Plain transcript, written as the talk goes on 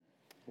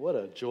What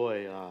a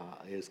joy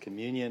is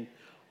communion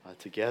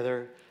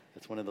together.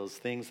 It's one of those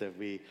things that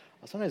we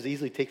sometimes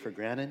easily take for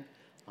granted.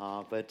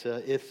 But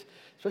if,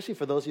 especially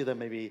for those of you that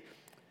may be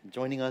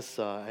joining us,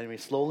 anyway,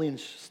 slowly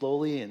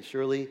and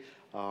surely,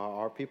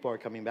 our people are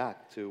coming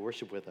back to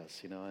worship with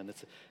us. And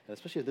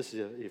especially if this is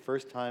your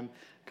first time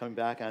coming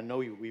back. I know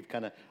we've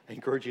kind of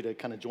encouraged you to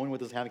kind of join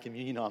with us having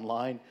communion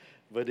online,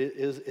 but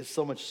it's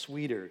so much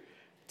sweeter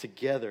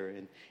together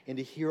and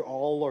to hear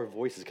all our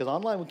voices, because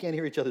online we can't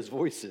hear each other's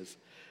voices.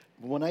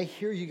 When I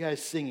hear you guys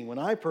singing, when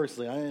I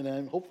personally,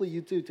 and hopefully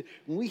you too,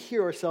 when we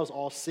hear ourselves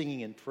all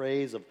singing in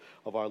praise of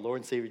our Lord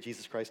and Savior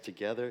Jesus Christ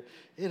together,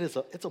 it's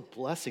a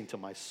blessing to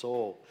my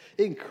soul.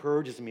 It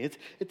encourages me.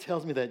 It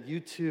tells me that you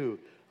too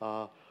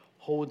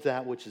hold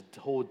that which is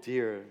hold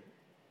dear,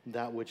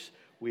 that which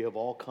we have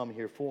all come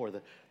here for,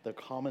 the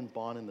common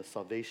bond and the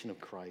salvation of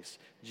Christ,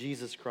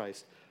 Jesus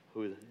Christ,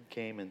 who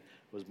came and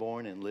was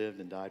born and lived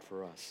and died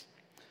for us.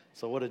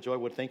 So what a joy.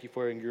 Thank you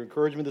for your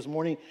encouragement this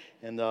morning.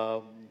 And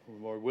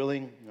Lord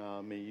willing,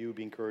 may you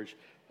be encouraged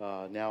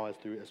now as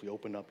we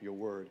open up your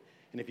word.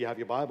 And if you have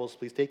your Bibles,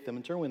 please take them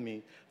and turn with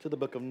me to the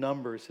book of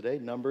Numbers today.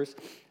 Numbers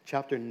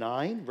chapter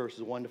 9,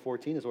 verses 1 to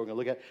 14 is what we're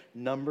going to look at.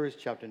 Numbers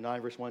chapter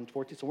 9, verse 1 to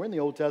 14. So we're in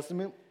the Old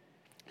Testament.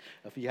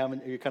 If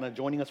you're kind of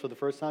joining us for the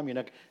first time, you're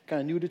not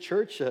kind of new to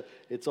church,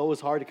 it's always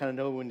hard to kind of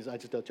know when I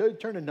just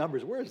turn to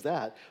Numbers. Where is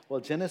that? Well,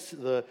 Genesis,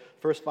 the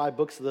first 5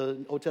 books of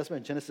the Old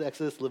Testament, Genesis,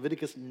 Exodus,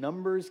 Leviticus,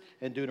 Numbers,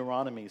 and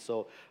Deuteronomy.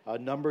 So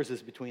Numbers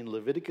is between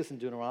Leviticus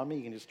and Deuteronomy.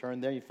 You can just turn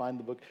there, you find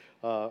the book,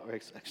 so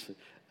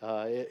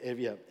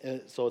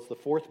it's the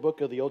 4th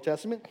book of the Old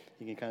Testament.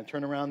 You can kind of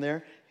turn around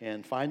there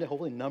and find it,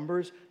 hopefully,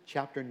 Numbers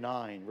chapter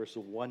 9, verses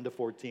 1 to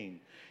 14.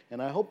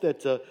 And I hope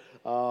that,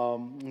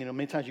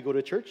 many times you go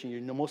to church,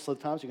 and most of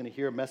the times you're going to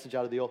hear a message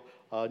out of the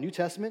New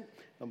Testament,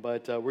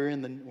 but we're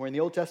in the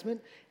Old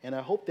Testament, and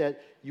I hope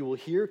that you will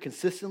hear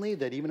consistently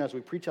that even as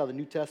we preach out of the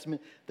New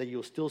Testament, that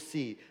you'll still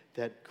see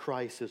that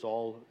Christ is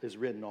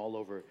written all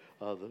over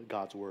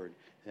God's Word.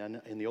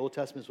 And in the Old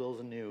Testament as well as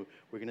the New,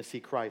 we're going to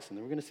see Christ. And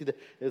then we're going to see that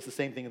it's the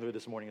same thing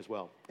this morning as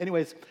well.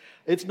 Anyways,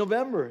 it's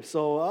November.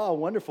 So,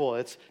 wonderful.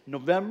 It's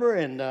November,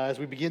 and as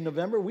we begin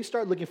November, we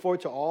start looking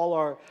forward to all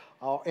our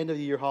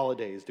end-of-the-year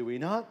holidays, do we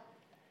not?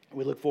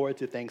 We look forward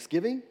to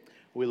Thanksgiving.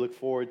 We look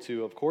forward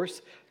to, of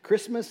course,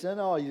 Christmas, and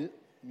I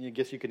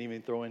guess you can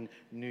even throw in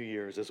New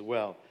Year's as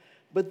well.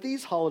 But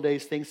these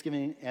holidays,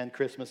 Thanksgiving and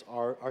Christmas,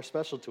 are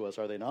special to us,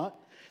 are they not?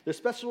 They're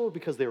special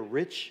because they're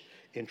rich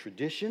in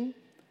tradition,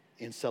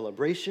 in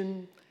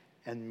celebration,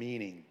 and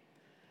meaning.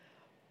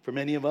 For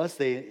many of us,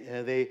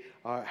 they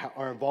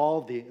are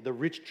involved, the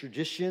rich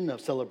tradition of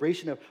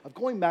celebration of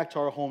going back to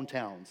our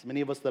hometowns.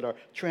 Many of us that are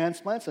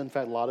transplants, in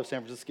fact, a lot of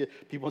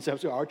people in San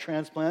Francisco are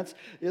transplants,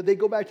 they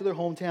go back to their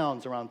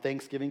hometowns around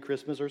Thanksgiving,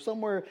 Christmas, or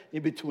somewhere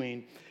in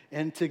between,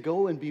 and to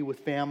go and be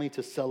with family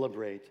to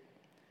celebrate.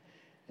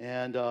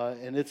 And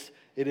it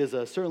is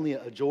certainly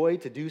a joy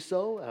to do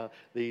so.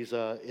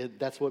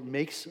 That's what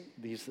makes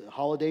these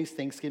holidays,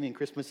 Thanksgiving and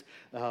Christmas,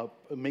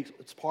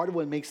 it's part of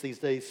what makes these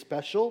days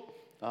special.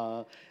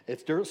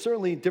 It's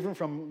certainly different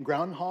from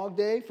Groundhog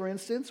Day, for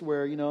instance,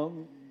 where it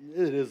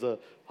is a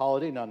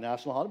holiday, not a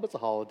national holiday, but it's a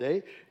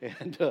holiday,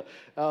 and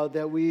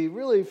that we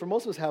really, for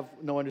most of us, have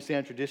no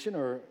understanding tradition,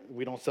 or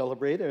we don't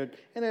celebrate it,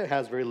 and it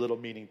has very little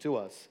meaning to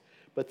us.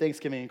 But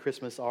Thanksgiving and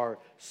Christmas are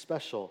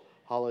special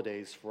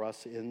holidays for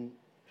us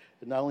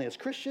not only as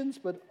Christians,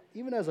 but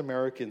even as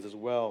Americans as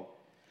well.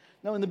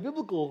 Now, in the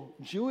biblical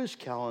Jewish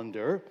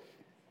calendar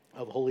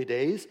of holy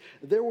days,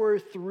 there were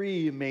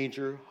 3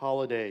 major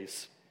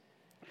holidays.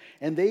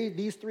 And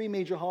these 3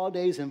 major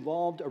holidays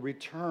involved a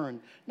return,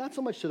 not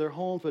so much to their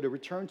homes, but a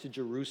return to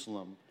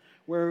Jerusalem,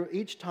 where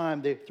each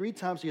time, 3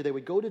 times a year, they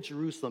would go to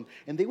Jerusalem,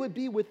 and they would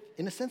be with,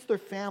 in a sense, their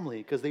family,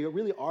 because they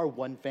really are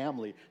one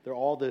family. They're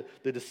all the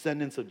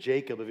descendants of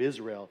Jacob, of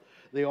Israel.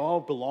 They all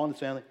belong to this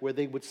family where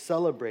they would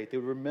celebrate, they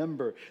would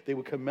remember, they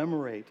would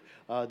commemorate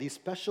these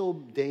special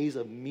days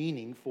of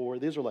meaning for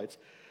the Israelites.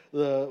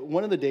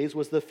 One of the days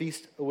was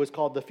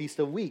called the Feast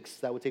of Weeks.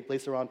 That would take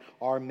place around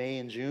May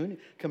and June,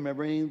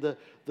 commemorating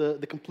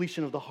the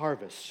completion of the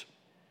harvest,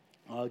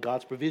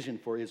 God's provision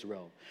for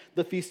Israel.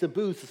 The Feast of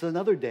Booths is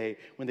another day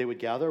when they would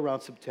gather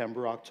around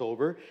September,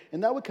 October,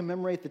 and that would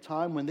commemorate the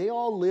time when they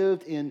all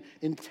lived in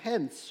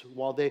tents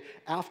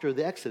after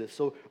the Exodus.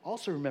 So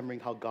also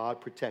remembering how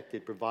God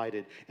protected,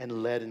 provided,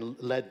 and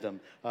led them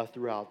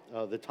throughout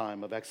the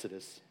time of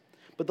Exodus.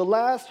 But the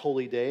last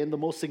holy day, and the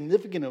most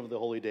significant of the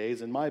holy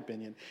days, in my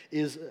opinion,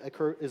 is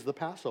the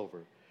Passover.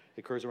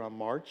 It occurs around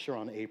March,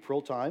 around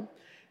April time,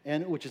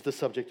 and which is the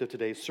subject of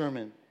today's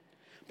sermon.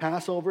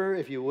 Passover,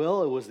 if you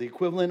will, it was the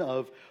equivalent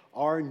of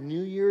our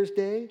New Year's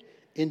Day,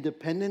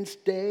 Independence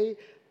Day,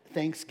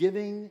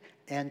 Thanksgiving,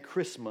 and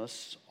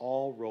Christmas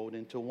all rolled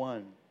into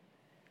one.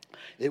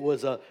 It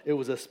was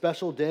a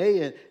special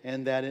day,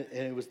 and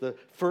it was the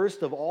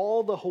first of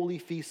all the holy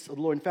feasts of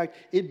the Lord. In fact,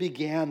 it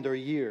began their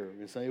year.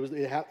 So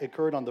it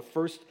occurred on the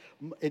first.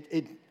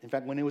 In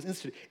fact, when it was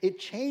instituted, it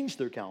changed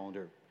their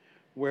calendar,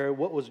 where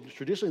what was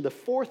traditionally the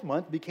 4th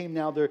month became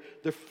now their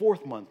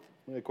 4th month,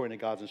 according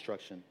to God's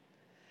instruction.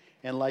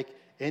 And like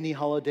any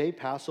holiday,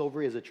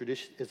 Passover is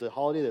a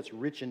holiday that's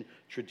rich in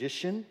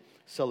tradition,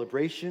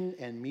 celebration,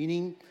 and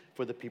meaning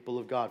for the people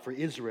of God, for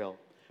Israel.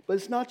 But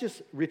it's not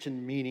just rich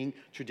in meaning,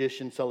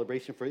 tradition,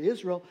 celebration for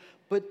Israel,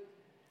 but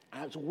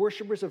as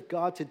worshipers of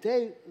God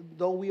today,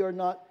 though we are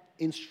not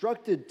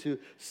instructed to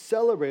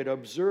celebrate or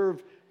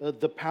observe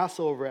the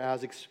Passover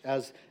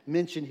as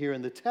mentioned here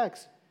in the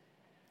text,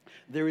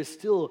 there is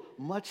still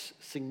much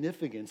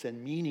significance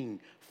and meaning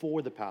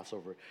for the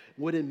Passover.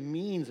 What it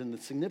means and the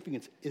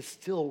significance is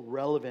still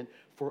relevant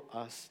for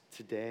us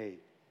today,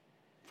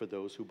 for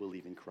those who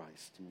believe in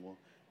Christ. And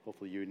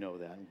hopefully you know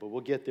that, but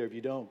we'll get there if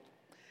you don't.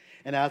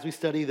 And as we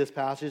study this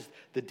passage,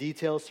 the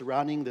details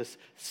surrounding this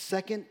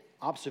second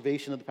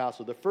observation of the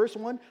Passover. The first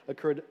one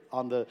occurred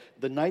on the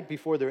night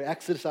before their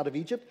exodus out of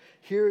Egypt.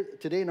 Here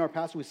today in our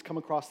passage, we come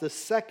across the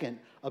second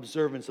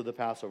observance of the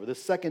Passover, the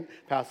second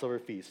Passover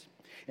feast.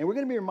 And we're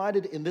going to be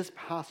reminded in this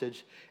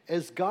passage,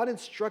 as God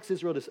instructs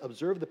Israel to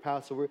observe the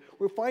Passover,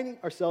 we're finding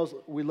ourselves,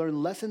 we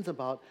learn lessons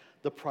about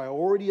the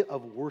priority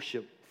of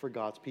worship for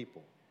God's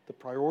people. The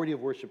priority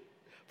of worship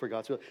for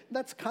God's people. And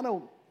that's kind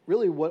of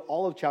really what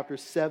all of chapter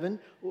 7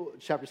 through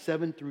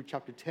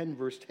chapter 10,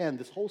 verse 10,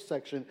 this whole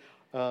section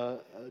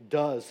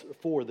does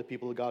for the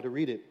people of God who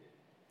read it.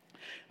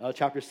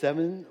 Chapter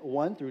 7,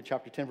 1 through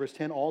chapter 10, verse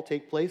 10 all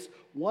take place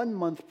 1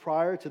 month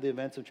prior to the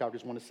events of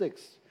chapters 1 to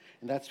 6.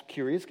 And that's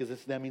curious because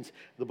that means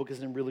the book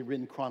isn't really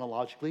written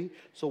chronologically.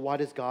 So why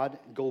does God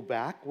go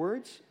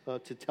backwards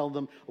to tell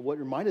them what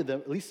reminded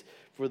them, at least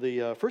for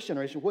the first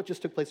generation, what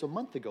just took place a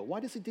month ago? Why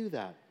does he do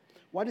that?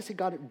 Why does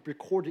God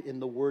record it in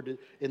the word,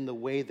 in the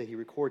way that he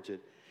records it?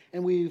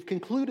 And we've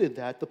concluded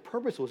that the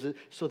purpose was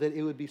so that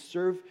it would be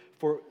served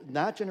for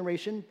that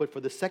generation, but for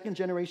the second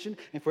generation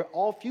and for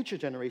all future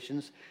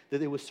generations,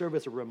 that it would serve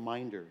as a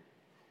reminder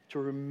to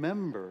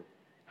remember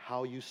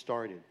how you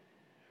started.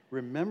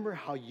 Remember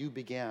how you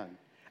began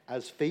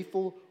as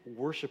faithful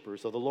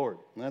worshipers of the Lord.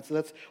 And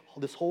that's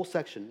this whole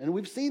section. And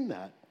we've seen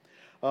that.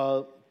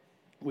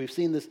 We've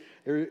seen this.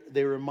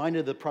 They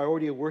reminded the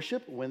priority of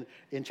worship when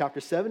in chapter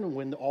 7,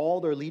 when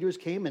all their leaders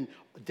came and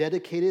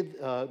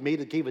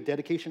gave a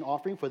dedication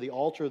offering for the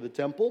altar of the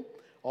temple,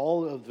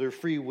 all of their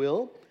free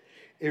will.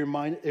 It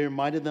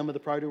reminded them of the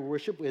priority of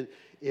worship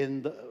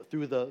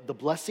through the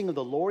blessing of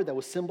the Lord that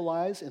was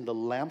symbolized in the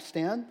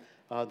lampstand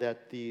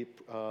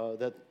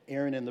that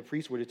Aaron and the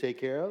priests were to take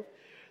care of.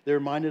 They're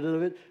reminded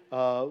of it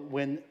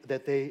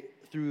that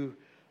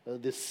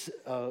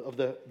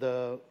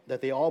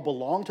they all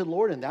belong to the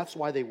Lord, and that's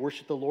why they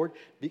worship the Lord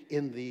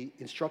in the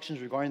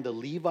instructions regarding the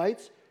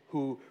Levites,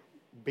 who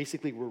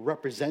basically were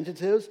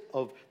representatives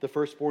of the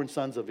firstborn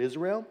sons of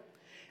Israel.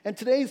 And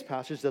today's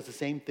passage does the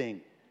same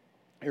thing.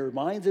 It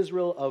reminds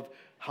Israel of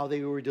how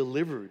they were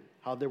delivered,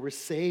 how they were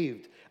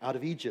saved out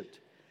of Egypt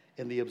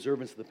in the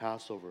observance of the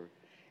Passover.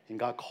 And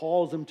God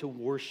calls them to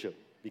worship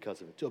because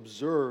of it, to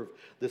observe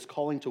this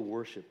calling to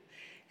worship.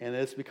 And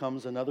this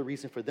becomes another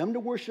reason for them to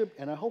worship.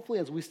 And hopefully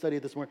as we study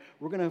this morning,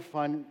 we're going to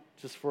find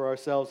just for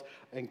ourselves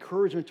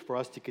encouragement for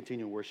us to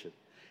continue worship.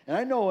 And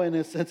I know in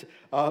a sense,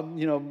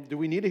 do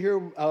we need to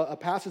hear a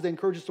passage that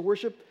encourages us to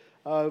worship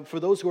for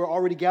those who are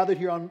already gathered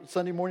here on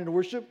Sunday morning to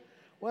worship?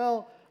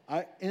 Well,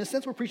 in a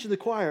sense, we're preaching to the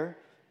choir.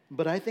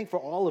 But I think for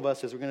all of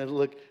us, as we're going to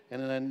look,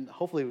 and then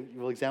hopefully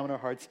we'll examine our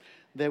hearts,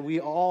 that we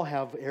all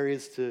have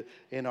areas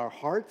in our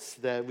hearts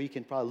that we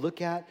can probably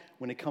look at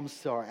when it comes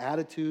to our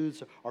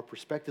attitudes, our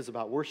perspectives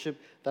about worship,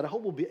 that I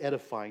hope will be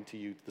edifying to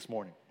you this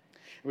morning.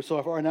 And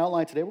so for our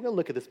outline today, we're going to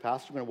look at this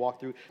passage. We're going to walk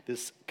through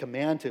this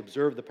command to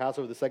observe the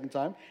Passover the second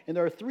time. And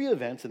there are 3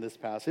 events in this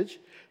passage,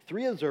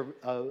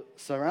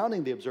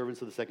 surrounding the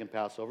observance of the second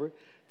Passover,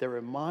 that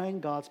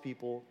remind God's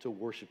people to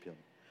worship him.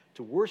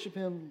 To worship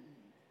him.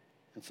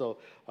 And so,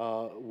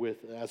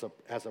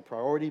 as a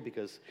priority,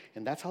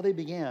 and that's how they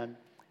began,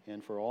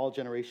 and for all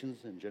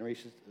generations and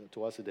generations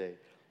to us today,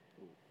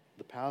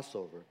 the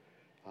Passover,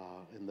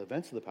 and the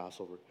events of the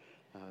Passover,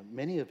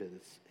 many of it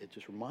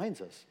just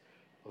reminds us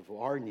of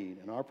our need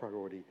and our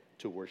priority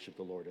to worship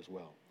the Lord as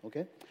well.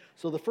 Okay?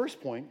 So the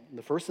first point,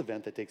 the first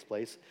event that takes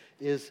place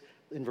is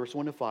in verse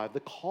 1 to 5,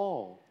 the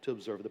call to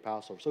observe the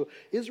Passover. So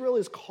Israel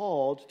is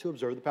called to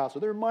observe the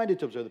Passover. They're reminded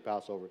to observe the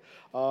Passover.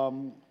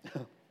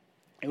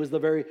 It was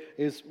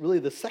really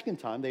the second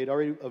time. They had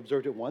already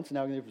observed it once, and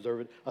now they're going to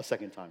observe it a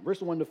second time.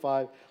 Verses 1 to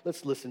 5,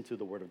 let's listen to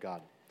the word of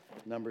God.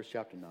 Numbers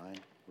chapter 9,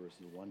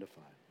 verses 1 to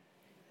 5.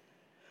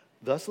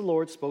 Thus the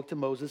Lord spoke to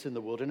Moses in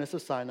the wilderness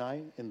of Sinai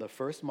in the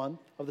first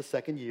month of the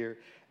second year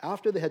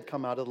after they had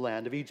come out of the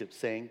land of Egypt,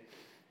 saying,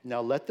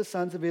 Now let the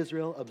sons of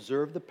Israel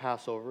observe the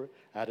Passover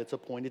at its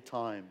appointed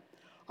time.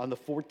 On the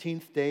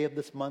 14th day of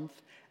this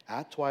month,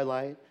 at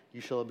twilight,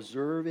 you shall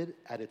observe it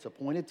at its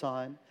appointed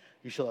time.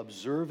 You shall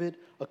observe it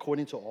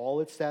according to all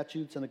its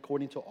statutes and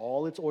according to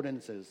all its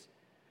ordinances.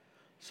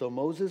 So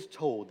Moses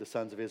told the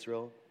sons of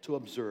Israel to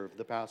observe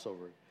the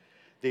Passover.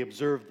 They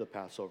observed the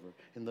Passover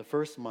in the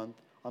first month,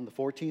 on the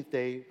 14th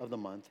day of the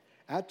month,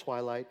 at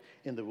twilight,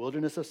 in the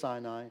wilderness of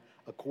Sinai,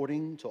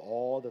 according to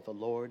all that the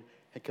Lord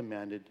had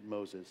commanded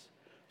Moses.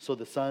 So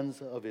the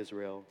sons of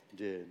Israel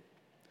did.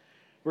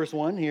 Verse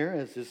 1 here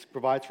is just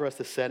provides for us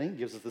the setting,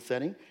 gives us the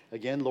setting.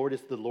 Again,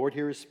 the Lord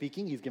here is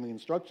speaking. He's giving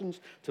instructions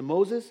to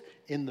Moses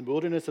in the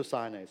wilderness of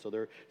Sinai. So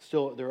they're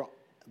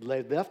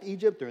left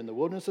Egypt, they're in the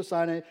wilderness of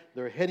Sinai,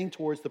 they're heading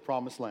towards the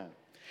promised land.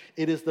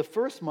 It is the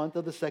first month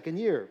of the second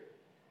year.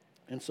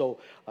 And so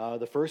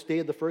the first day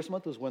of the first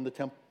month was when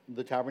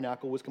the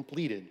tabernacle was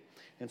completed.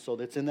 And so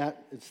it's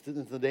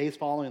the days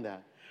following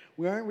that.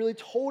 We aren't really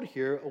told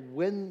here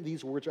when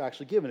these words are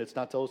actually given. It's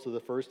not told us to the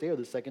first day or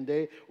the second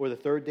day or the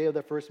third day of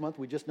that first month.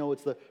 We just know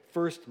it's the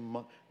first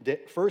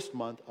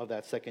month of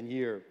that second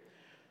year.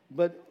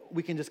 But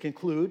we can just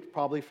conclude,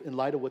 probably in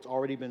light of what's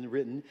already been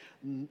written,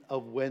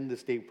 of when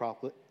this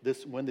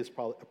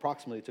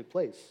approximately took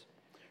place.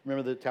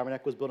 Remember, the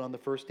tabernacle was built on the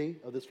first day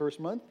of this first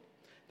month.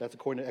 That's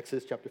according to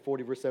Exodus chapter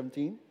 40, verse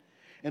 17.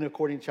 And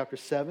according to chapter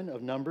 7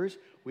 of Numbers,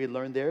 we had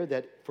learned there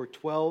that for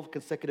 12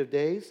 consecutive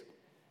days,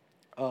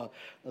 the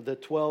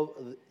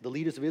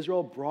leaders of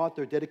Israel brought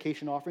their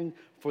dedication offering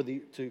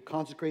to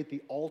consecrate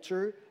the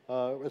altar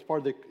as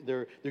part of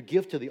their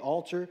gift to the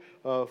altar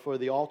for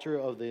the altar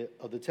of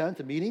the tent,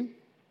 the meeting.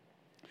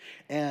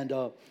 And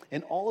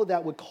all of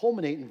that would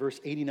culminate in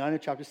verse 89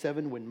 of chapter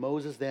 7 when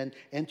Moses then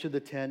entered the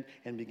tent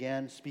and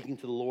began speaking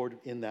to the Lord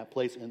in that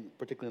place, and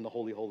particularly in the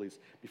Holy Holies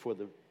before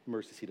the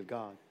mercy seat of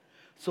God.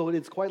 So it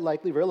is quite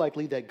likely, very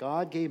likely, that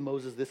God gave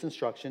Moses this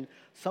instruction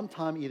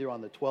sometime either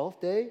on the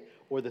 12th day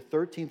or the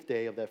 13th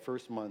day of that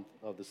first month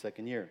of the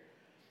second year.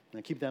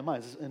 Now keep that in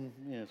mind. And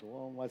so,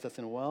 well, why is that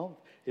significant? Well,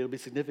 it'll be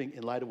significant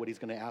in light of what he's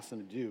going to ask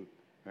them to do,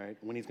 right?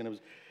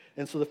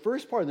 And so the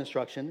first part of the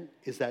instruction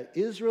is that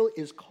Israel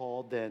is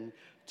called then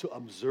to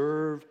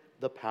observe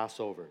the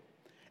Passover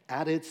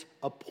at its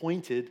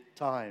appointed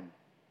time.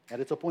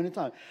 At its appointed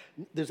time.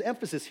 There's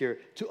emphasis here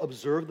to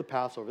observe the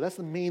Passover. That's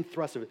the main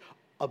thrust of it.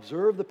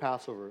 Observe the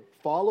Passover,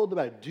 follow the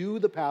Passover, do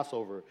the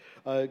Passover,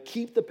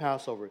 keep the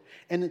Passover.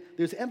 And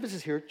there's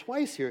emphasis here,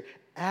 twice here,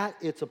 at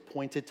its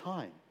appointed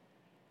time.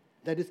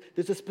 That is,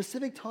 there's a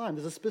specific time,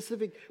 there's a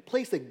specific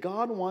place that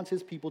God wants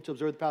his people to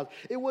observe the Passover.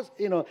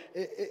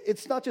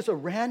 It's not just a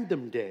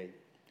random day.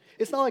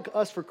 It's not like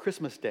us for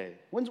Christmas Day.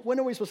 When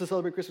are we supposed to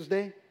celebrate Christmas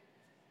Day?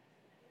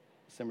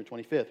 December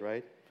 25th,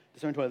 right?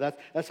 December 25th,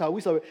 that's how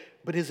we celebrate.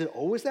 But is it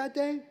always that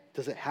day?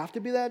 Does it have to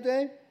be that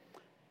day?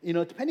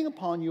 Depending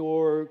upon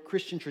your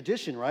Christian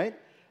tradition, right?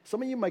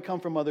 Some of you might come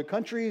from other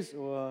countries.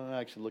 Well,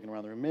 actually looking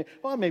around the room.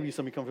 Well, maybe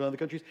some of you come from other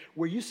countries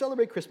where you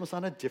celebrate Christmas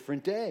on a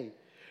different day.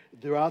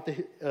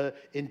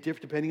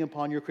 Depending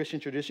upon your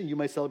Christian tradition, you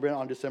might celebrate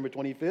on December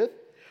 25th,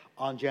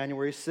 on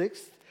January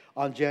 6th,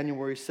 on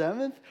January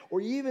 7th,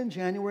 or even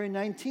January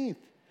 19th.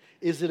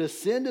 Is it a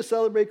sin to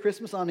celebrate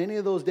Christmas on any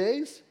of those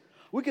days?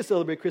 We could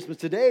celebrate Christmas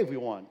today if we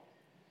want.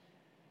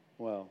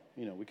 Well,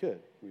 we could.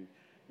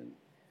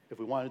 If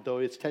we wanted, though,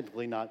 it's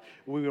technically not.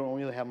 We don't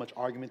really have much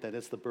argument that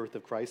it's the birth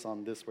of Christ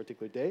on this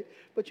particular day.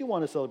 But you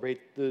want to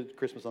celebrate the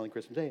Christmas on the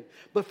Christmas day.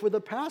 But for the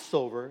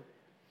Passover,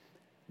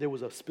 there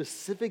was a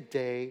specific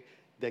day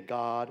that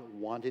God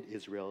wanted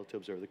Israel to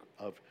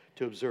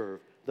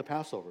observe the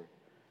Passover.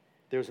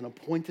 There's an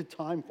appointed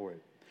time for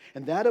it.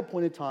 And that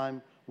appointed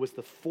time was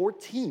the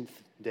 14th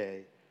day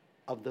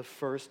of the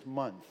first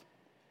month.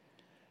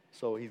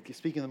 So he's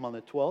speaking to them on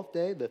the 12th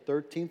day, the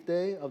 13th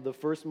day of the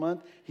first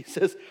month. He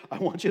says, I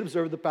want you to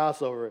observe the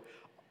Passover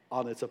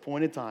on its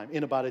appointed time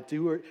in about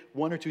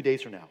 1 or 2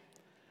 days from now.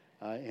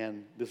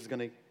 And this is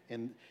going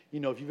to,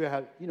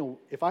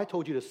 if I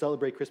told you to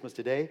celebrate Christmas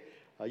today,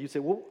 you'd say,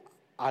 well,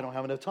 I don't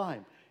have enough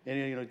time.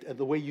 And,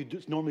 the way you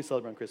normally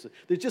celebrate on Christmas,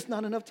 there's just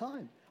not enough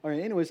time. All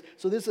right, anyways,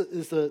 so there's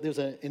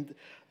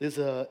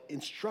a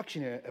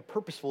instruction here, a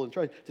purposeful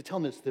instruction to tell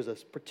them there's a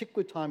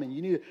particular time and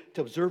you need to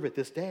observe it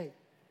this day.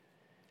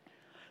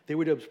 They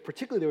would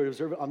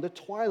observe it on the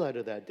twilight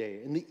of that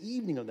day, in the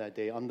evening of that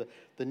day, on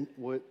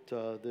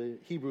the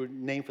Hebrew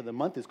name for the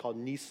month is called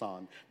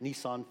Nisan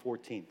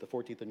 14th, the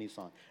 14th of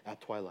Nisan, at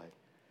twilight.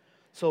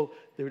 So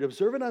they would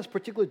observe it on this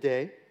particular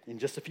day, in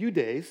just a few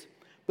days,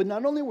 but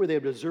not only were they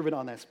able to observe it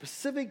on that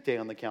specific day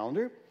on the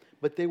calendar,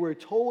 but they were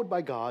told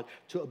by God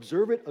to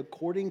observe it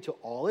according to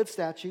all its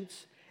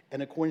statutes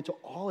and according to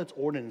all its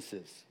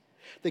ordinances.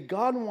 That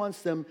God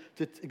wants them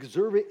to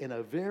observe it in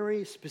a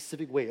very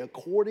specific way,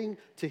 according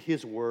to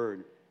his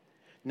word.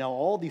 Now,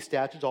 all these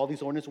statutes, all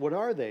these ordinances, what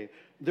are they?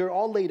 They're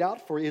all laid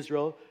out for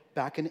Israel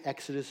back in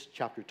Exodus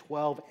chapter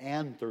 12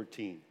 and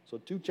 13. So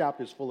 2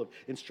 chapters full of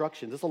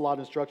instructions. There's a lot of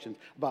instructions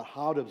about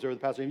how to observe the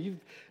Passover.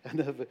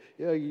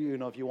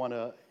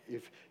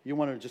 If you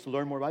want to just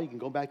learn more about it, you can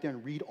go back there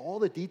and read all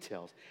the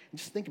details. And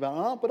just think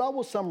about it. But I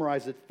will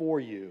summarize it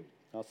for you.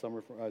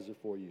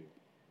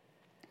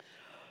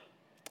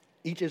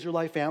 Each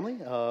Israelite family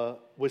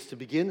was to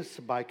begin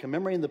by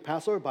commemorating the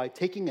Passover by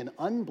taking an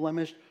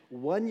unblemished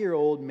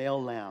 1-year-old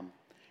male lamb.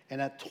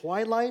 And at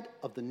twilight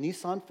of the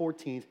Nisan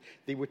 14th,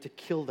 they were to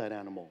kill that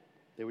animal.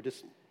 They would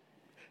just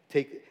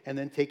take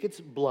its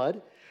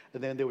blood,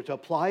 and then they were to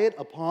apply it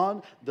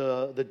upon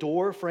the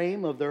door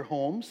frame of their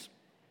homes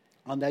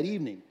on that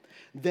evening.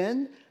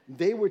 Then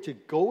they were to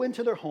go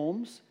into their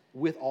homes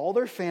with all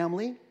their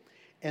family,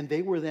 and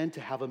they were then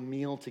to have a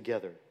meal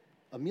together.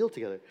 a meal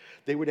together.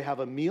 They were to have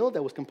a meal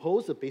that was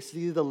composed of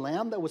basically the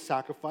lamb that was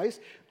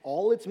sacrificed,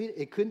 all its meat.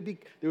 It couldn't be.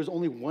 There was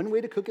only one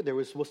way to cook it. They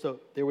were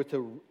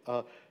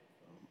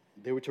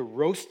to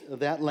roast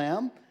that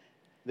lamb.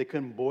 They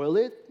couldn't boil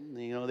it.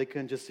 They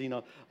couldn't just eat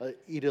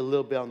it a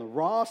little bit on the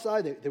raw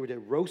side. They were to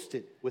roast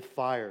it with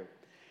fire.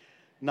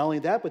 Not only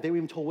that, but they were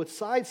even told what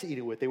sides to eat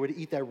it with. They were to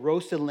eat that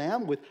roasted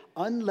lamb with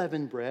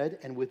unleavened bread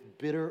and with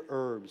bitter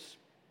herbs.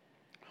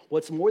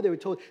 What's more, they were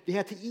told they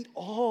had to eat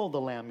all the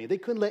lamb meat. They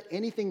couldn't let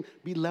anything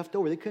be left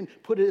over. They couldn't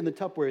put it in the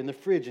Tupperware, in the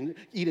fridge, and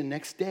eat it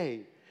next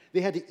day.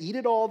 They had to eat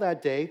it all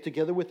that day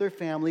together with their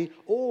family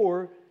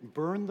or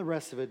burn the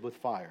rest of it with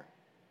fire.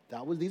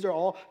 These are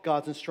all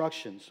God's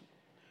instructions.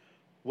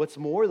 What's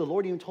more, the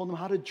Lord even told them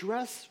how to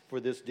dress for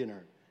this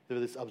dinner, for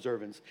this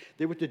observance.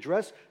 They were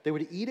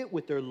to eat it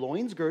with their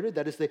loins girded,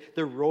 that is,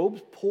 their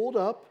robes pulled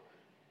up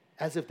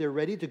as if they're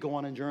ready to go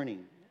on a journey,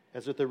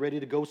 as if they're ready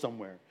to go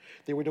somewhere.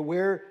 They were to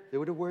wear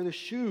the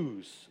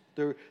shoes,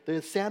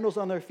 the sandals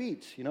on their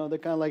feet. They're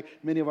kind of like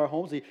many of our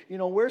homes. You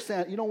don't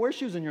wear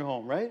shoes in your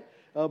home, right?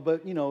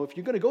 But if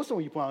you're going to go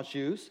somewhere, you put on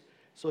shoes.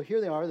 So here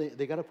they are.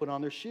 They got to put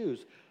on their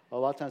shoes. A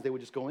lot of times they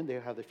would just go in, they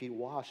would have their feet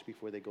washed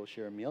before they go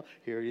share a meal.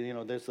 Here,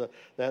 there's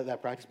that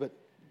practice, but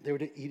they were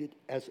to eat it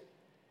as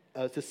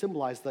to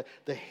symbolize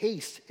the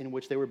haste in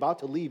which they were about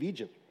to leave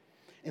Egypt.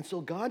 And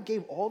so God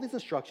gave all these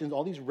instructions,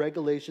 all these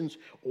regulations,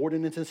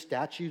 ordinances,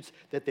 statutes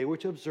that they were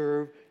to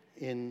observe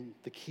in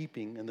the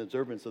keeping and the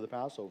observance of the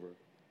Passover.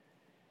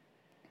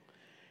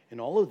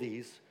 And all of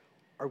these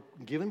are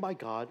given by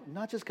God,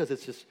 not just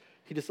because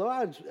he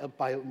decides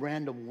by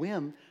random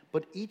whim,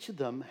 but each of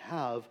them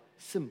have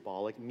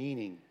symbolic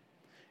meaning.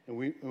 And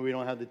we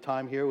don't have the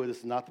time here, this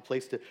is not the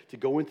place to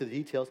go into the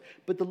details,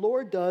 but the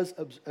Lord does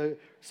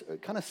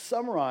kind of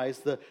summarize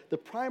the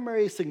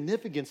primary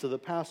significance of the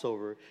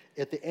Passover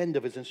at the end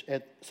of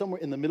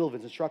somewhere in the middle of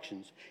his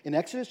instructions. In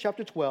Exodus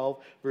chapter 12,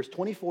 verse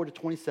 24 to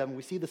 27,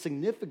 we see the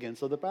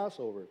significance of the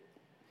Passover.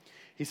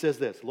 He says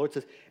this, the Lord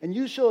says, "And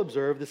you shall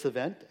observe this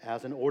event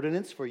as an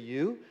ordinance for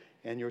you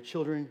and your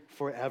children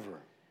forever."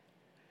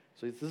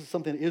 So this is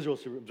something that Israel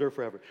should observe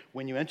forever.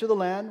 "When you enter the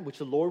land which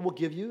the Lord will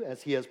give you,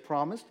 as he has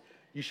promised,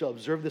 you shall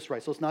observe this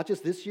rite." So it's not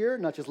just this year,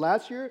 not just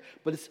last year,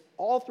 but it's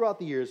all throughout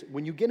the years.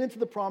 When you get into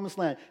the promised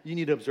land, you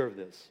need to observe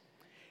this.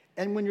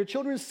 "And when your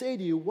children say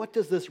to you, 'What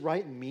does this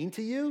rite mean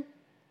to you?'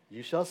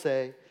 you shall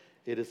say,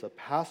 'It is a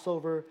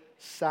Passover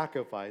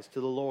sacrifice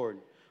to the Lord,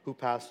 who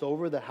passed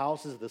over the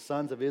houses of the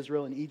sons of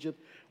Israel in Egypt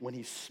when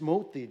he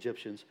smote the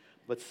Egyptians,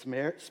 but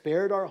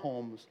spared our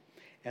homes.'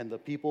 And the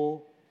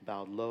people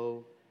bowed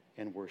low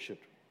and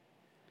worshiped."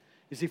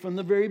 You see, from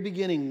the very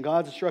beginning,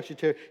 God's instruction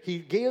to he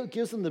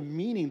gives them the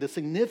meaning, the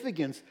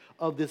significance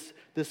of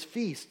this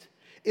feast.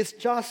 It's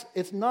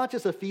not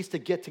just a feast to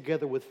get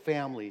together with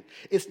family.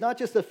 It's not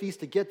just a feast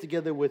to get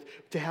together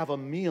to have a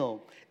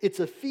meal. It's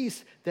a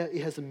feast that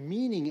has a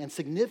meaning and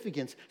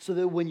significance so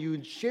that when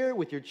you share it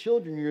with your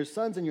children, your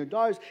sons and your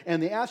daughters,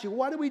 and they ask you,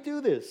 "Why do we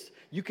do this?"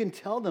 you can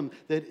tell them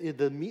that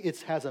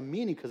it has a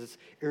meaning because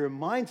it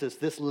reminds us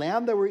this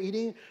lamb that we're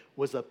eating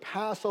was a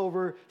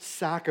Passover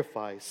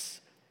sacrifice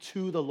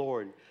to the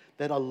Lord,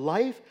 that a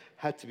life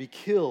had to be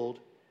killed,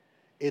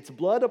 its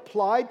blood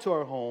applied to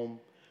our home,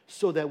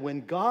 so that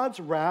when God's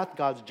wrath,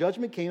 God's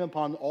judgment came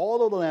upon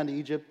all of the land of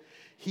Egypt,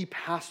 he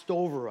passed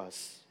over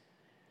us.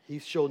 He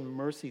showed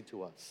mercy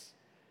to us.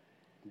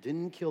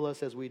 Didn't kill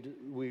us as we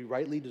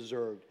rightly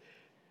deserved,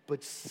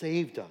 but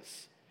saved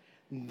us.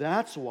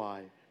 That's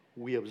why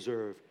we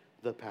observe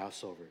the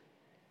Passover.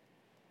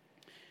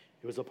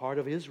 It was a part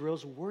of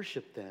Israel's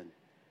worship then,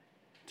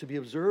 to be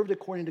observed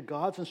according to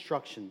God's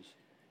instructions,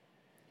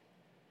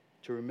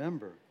 to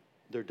remember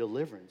their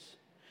deliverance.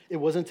 It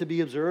wasn't to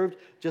be observed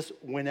just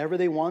whenever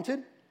they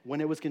wanted,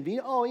 when it was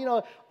convenient.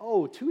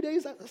 2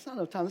 days, that's not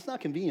enough time. That's not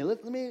convenient.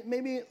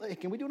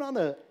 Can we do it on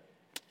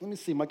let me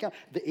see my count,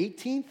 the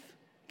 18th?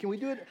 Can we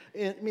do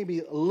it maybe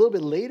a little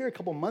bit later, a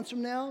couple months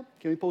from now?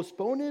 Can we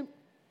postpone it?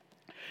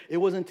 It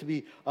wasn't to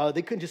be,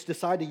 they couldn't just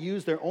decide to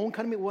use their own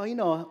kind of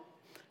meat.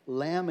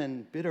 Lamb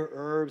and bitter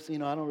herbs, I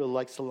don't really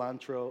like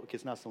cilantro. Okay,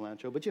 it's not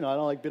cilantro, but I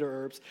don't like bitter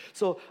herbs.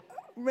 So,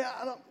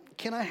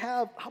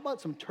 how about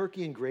some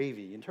turkey and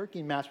gravy and turkey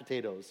and mashed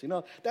potatoes?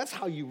 That's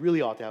how you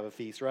really ought to have a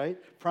feast, right?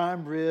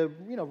 Prime rib,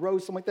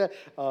 roast, something like that.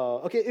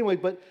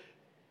 But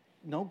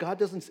no, God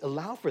doesn't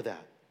allow for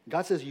that.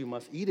 God says you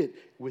must eat it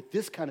with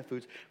this kind of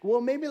foods.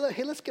 Well, maybe,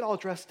 let's get all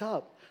dressed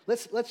up.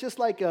 Let's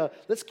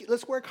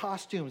wear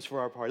costumes for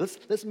our party.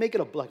 Let's make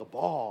it like a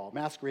ball,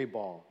 masquerade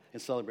ball,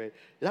 and celebrate.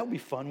 That would be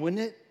fun,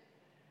 wouldn't it?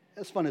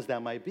 As fun as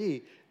that might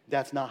be,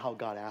 that's not how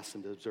God asked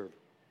them to observe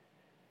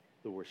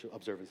the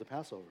observance of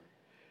Passover.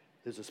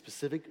 There's a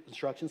specific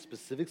instruction,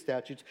 specific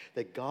statutes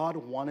that God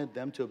wanted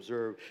them to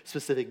observe,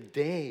 specific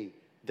day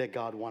that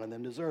God wanted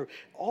them to observe.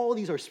 All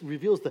these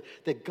reveals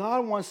that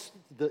God wants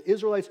the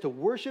Israelites to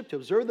worship, to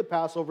observe the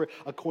Passover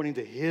according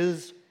to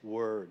his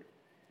word.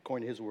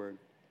 According to his word.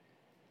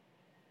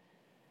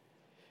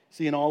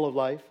 See, in all of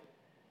life,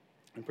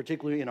 and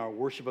particularly in our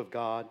worship of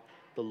God,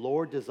 the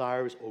Lord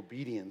desires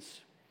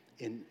obedience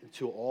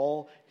into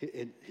all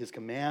his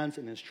commands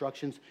and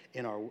instructions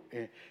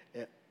that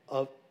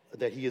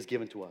he has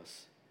given to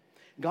us.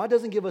 God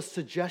doesn't give us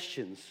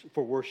suggestions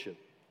for worship.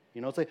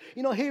 It's like,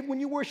 hey, when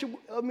you worship,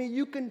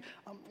 you can,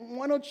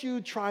 why don't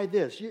you try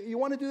this? You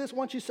want to do this?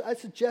 I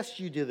suggest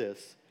you do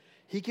this.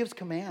 He gives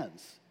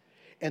commands.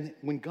 And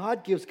when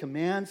God gives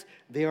commands,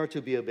 they are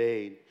to be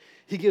obeyed.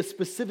 He gives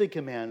specific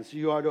commands.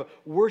 You are to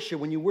worship.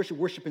 When you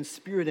worship in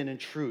spirit and in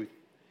truth.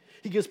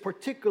 He gives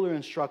particular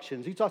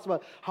instructions. He talks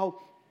about how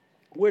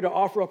we're to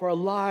offer up our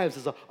lives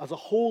as a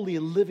holy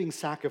and living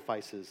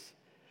sacrifices.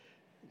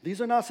 These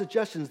are not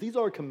suggestions. These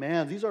are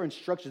commands. These are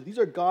instructions. These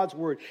are God's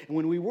word. And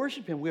when we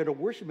worship him, we are to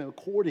worship him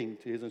according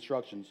to his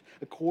instructions,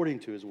 according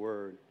to his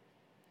word.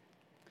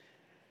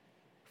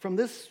 From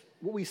this,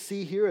 what we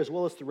see here, as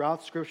well as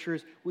throughout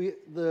scriptures,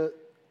 the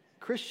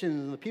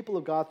Christians and the people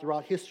of God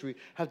throughout history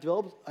have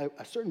developed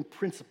a certain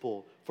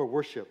principle for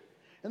worship.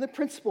 And the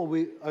principle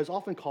is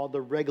often called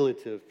the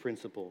regulative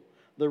principle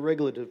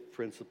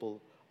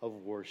of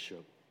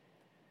worship.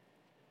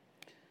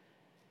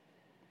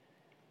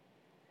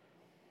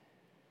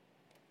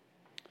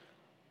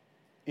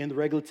 In the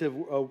regulative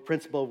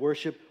principle of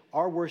worship,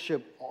 our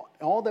worship,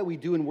 all that we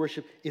do in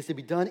worship is to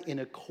be done in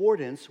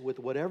accordance with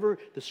whatever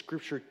the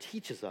Scripture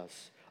teaches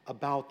us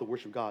about the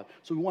worship of God.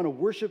 So we want to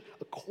worship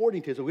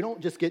according to it. So we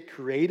don't just get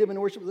creative in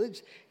worship.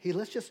 Let's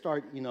just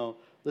start,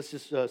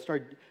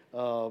 start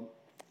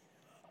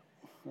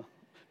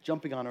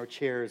jumping on our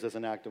chairs as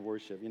an act of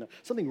worship.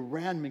 Something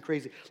random and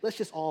crazy. Let's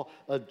just all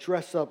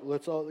dress up.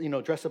 Let's all,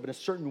 dress up in a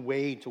certain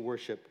way to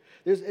worship.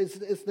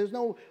 There's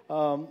no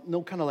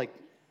kind of like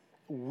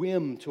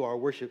whim to our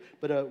worship,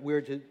 but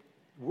we're to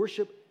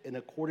worship in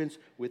accordance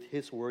with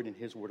his word and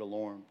his word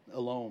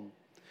alone.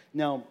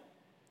 Now,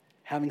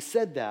 having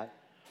said that,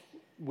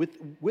 with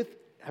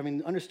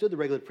having understood the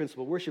regulative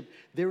principle of worship,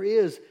 there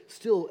is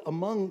still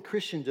among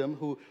Christendom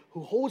who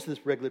holds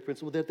this regulative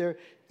principle that there,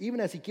 even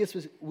as he gives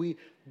us,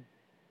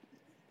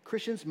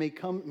 Christians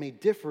may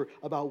differ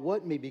about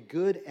what may be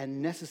good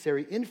and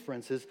necessary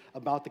inferences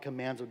about the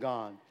commands of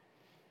God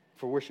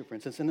for worship, for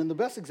instance. And then the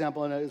best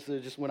example, and is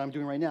just what I'm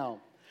doing right now.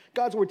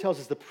 God's word tells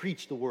us to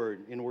preach the word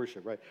in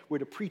worship, right? We're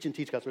to preach and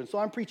teach God's word. And so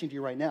I'm preaching to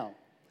you right now.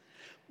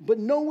 But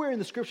nowhere in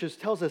the scriptures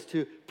tells us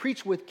to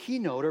preach with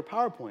Keynote or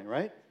PowerPoint,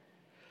 right?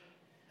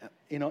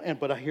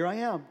 But here I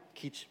am.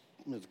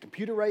 There's a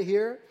computer right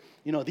here.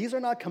 These are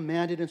not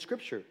commanded in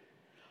scripture.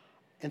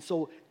 And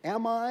so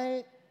am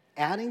I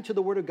adding to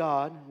the word of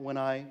God when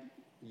I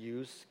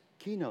use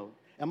Keynote?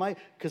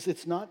 Because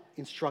it's not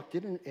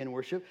instructed in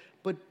worship,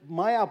 but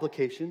my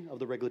application of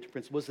the regulative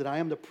principle is that I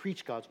am to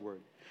preach God's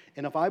word.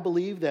 And if I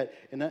believe that,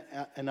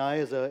 and I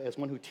as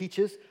one who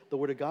teaches the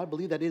word of God,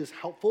 believe that it is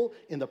helpful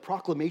in the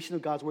proclamation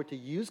of God's word to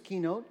use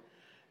Keynote,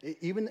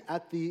 even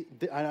at the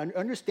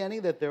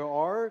understanding that there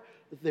are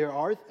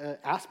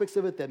aspects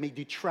of it that may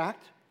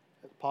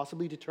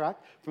possibly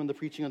detract from the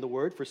preaching of the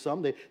word. For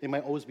some, they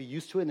might always be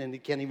used to it and they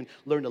can't even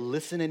learn to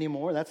listen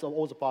anymore. That's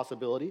always a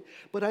possibility.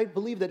 But I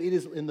believe that it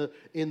is in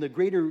the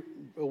greater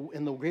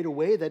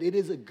way that it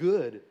is a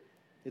good.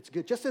 It's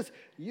good. Just as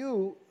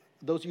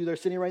those of you that are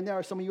sitting right now,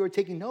 or some of you are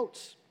taking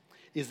notes.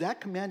 Is that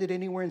commanded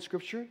anywhere in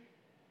Scripture?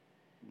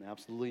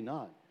 Absolutely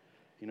not.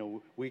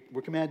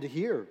 We're commanded to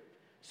hear.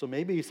 So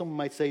maybe someone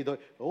might say that,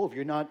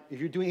 if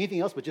you're doing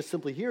anything else but just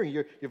simply hearing,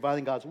 you're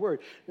violating God's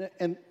word.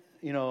 And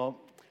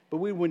but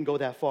we wouldn't go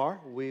that far.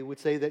 We would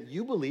say that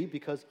you believe,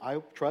 because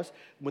I trust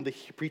when the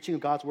preaching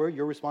of God's word,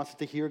 your response is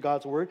to hear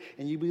God's word,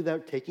 and you believe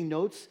that taking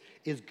notes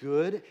is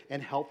good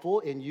and helpful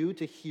in you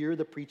to hear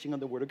the preaching of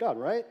the word of God,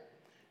 right?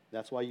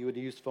 That's why you would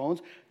use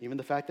phones. Even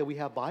the fact that we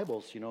have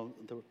Bibles,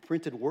 the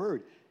printed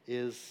word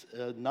is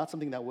not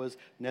something that was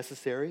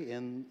necessary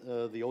in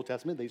the Old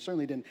Testament. They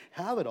certainly didn't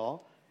have it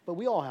all, but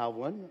we all have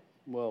one.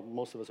 Well,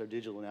 most of us are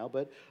digital now,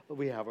 but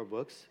we have our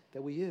books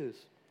that we use.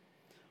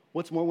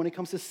 What's more, when it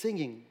comes to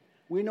singing,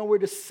 we know we're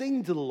to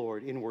sing to the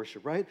Lord in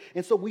worship, right?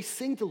 And so we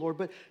sing to the Lord,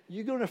 but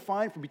you're going to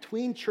find from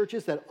between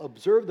churches that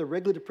observe the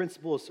regulative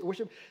principle of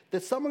worship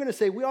that some are going to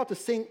say we ought to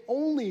sing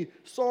only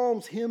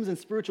psalms, hymns, and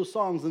spiritual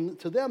songs. And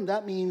to them,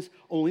 that means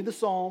only the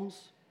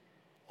psalms,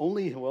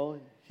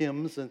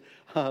 hymns, and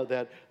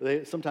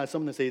sometimes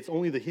some of them say it's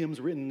only the hymns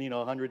written,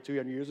 100,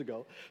 200 years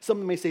ago. Some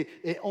of them may say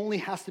it only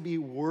has to be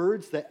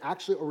words that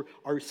actually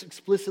are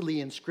explicitly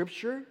in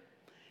Scripture.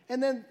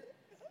 And then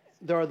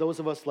there are those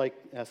of us like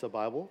as a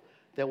Bible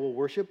that will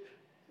worship.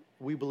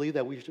 We believe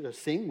that we are to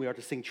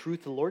sing truth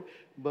to the Lord,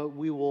 but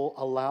we will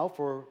allow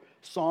for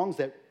songs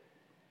that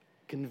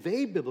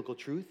convey biblical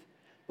truth,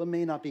 but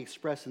may not be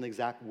expressed in the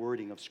exact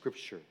wording of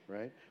Scripture,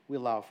 right? We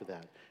allow for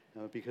that.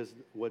 Because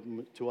what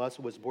to us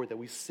was important that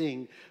we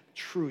sing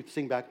truth,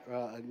 sing back,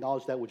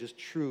 acknowledge that which is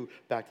true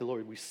back to the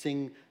Lord. We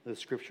sing the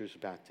Scriptures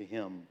back to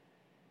Him.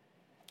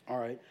 All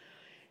right?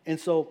 And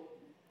so,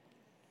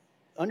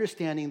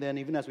 understanding then,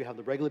 even as we have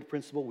the regulative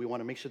principle, we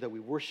want to make sure that we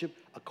worship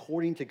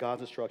according to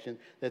God's instruction,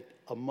 that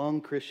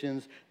among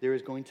Christians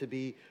there's going to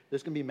be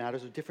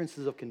matters of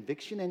differences of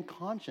conviction and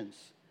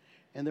conscience.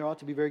 And there ought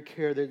to be there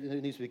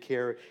needs to be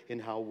care in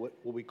how what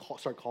we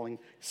start calling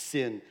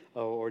sin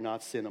or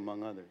not sin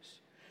among others.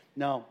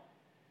 Now,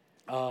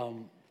 I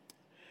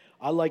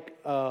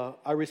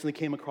recently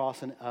came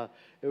across,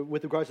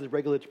 with regards to the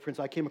regulative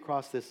principle, I came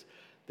across this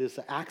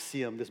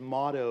axiom, this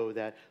motto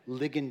that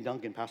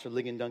Pastor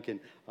Ligon Duncan,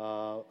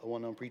 a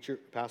well-known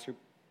pastor,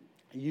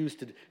 used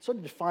to sort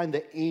of define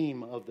the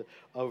aim of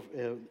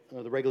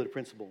the regulative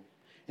principle.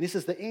 And he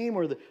says the aim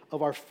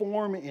of our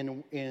form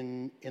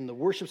in the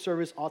worship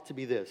service ought to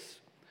be this.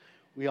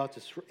 We ought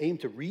to aim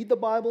to read the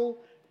Bible,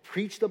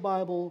 preach the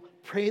Bible,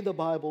 pray the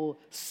Bible,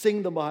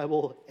 sing the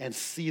Bible, and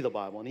see the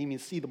Bible. And he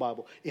means see the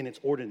Bible in its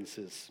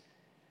ordinances.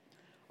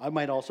 I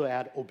might also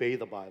add obey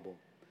the Bible.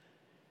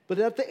 But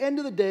at the end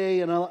of the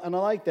day, and I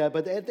like that,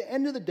 but at the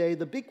end of the day,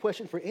 the big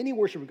question for any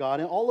worship of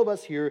God, and all of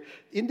us here,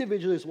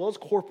 individually as well as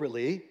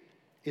corporately,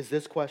 is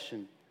this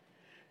question.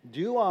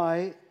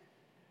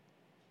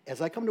 As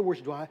I come to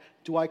worship,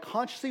 do I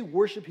consciously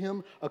worship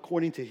him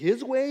according to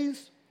his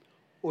ways,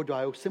 or do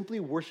I simply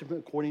worship him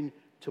according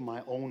to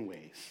my own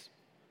ways,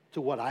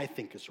 to what I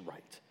think is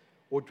right?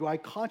 Or do I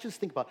consciously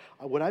think about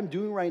what I'm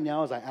doing right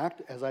now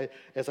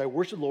as I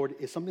worship the Lord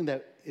is something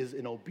that is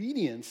in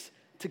obedience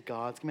to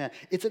God's command?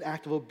 It's an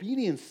act of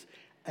obedience,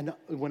 and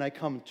when I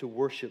come to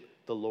worship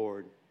the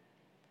Lord.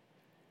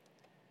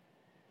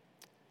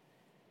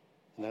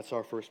 And that's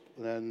our first,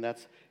 and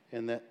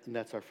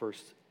that's our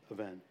first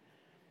event.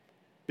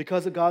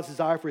 Because of God's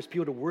desire for his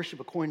people to worship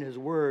according to his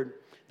word,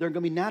 there are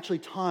going to be naturally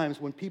times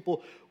when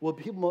people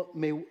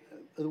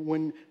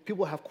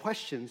have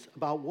questions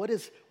about what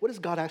does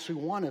God actually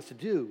want us to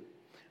do?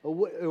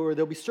 Or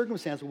there'll be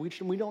circumstances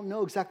which we don't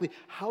know exactly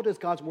how does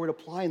God's word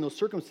apply in those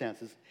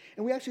circumstances.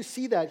 And we actually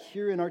see that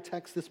here in our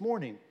text this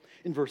morning.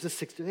 In verses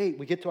 6 to 8,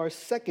 we get to our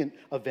second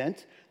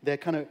event that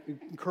kind of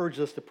encourages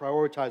us to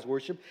prioritize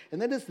worship,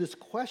 and that is this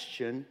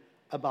question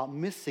about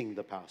missing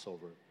the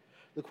Passover.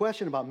 The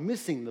question about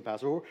missing the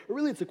Passover, or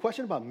really it's a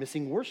question about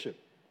missing worship.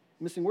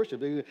 Missing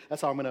worship.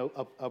 That's how I'm going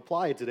to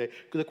apply it today.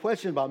 The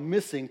question about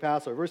missing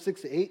Passover. Verse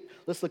 6 to 8,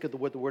 let's look at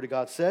what the Word of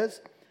God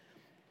says.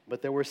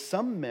 But there were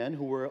some men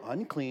who were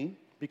unclean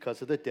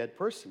because of the dead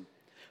person,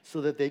 so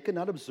that they could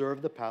not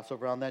observe the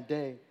Passover on that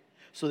day.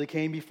 So they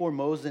came before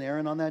Moses and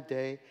Aaron on that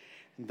day,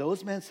 and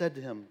those men said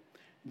to him,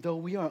 though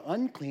we are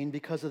unclean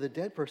because of the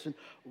dead person,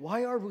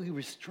 why are we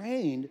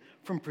restrained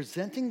from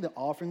presenting the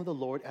offering of the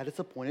Lord at its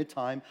appointed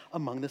time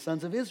among the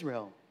sons of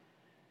Israel?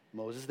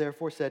 Moses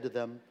therefore said to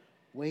them,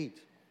 wait,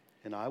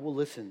 and I will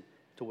listen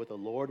to what the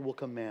Lord will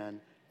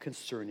command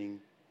concerning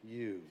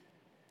you.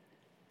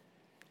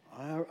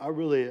 I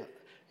really,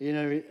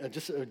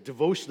 just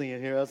devotionally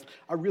in here,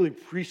 I really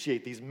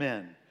appreciate these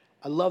men.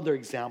 I love their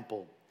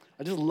example.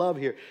 I just love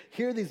here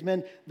these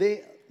men,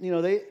 they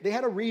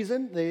had a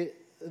reason, they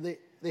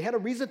had a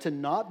reason to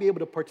not be able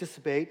to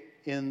participate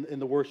in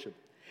the worship.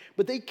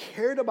 But they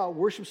cared about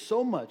worship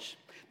so much,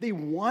 they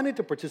wanted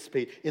to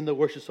participate in the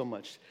worship so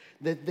much,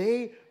 that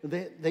they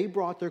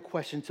brought their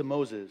question to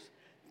Moses.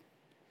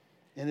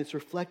 And it's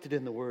reflected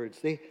in the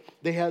words. They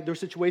had their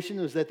situation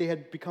was that they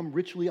had become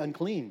ritually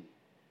unclean.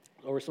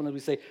 Or sometimes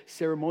we say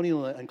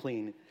ceremonially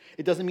unclean.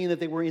 It doesn't mean that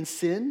they were in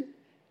sin.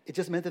 It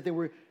just meant that they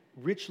were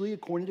ritually,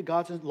 according to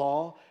God's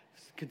law,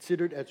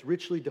 considered as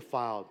ritually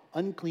defiled,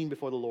 unclean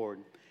before the Lord.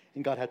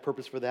 And God had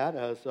purpose for that,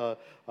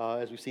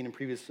 as we've seen in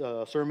previous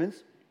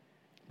sermons.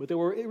 But they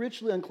were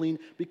ritually unclean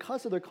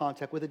because of their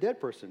contact with a dead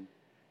person,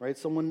 right?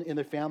 Someone in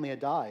their family had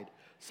died.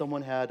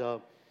 Someone had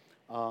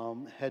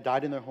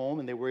died in their home,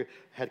 and they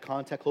had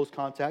close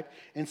contact.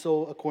 And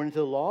so, according to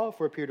the law,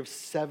 for a period of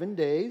 7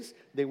 days,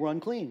 they were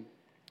unclean.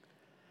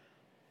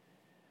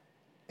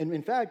 And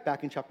in fact,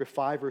 back in chapter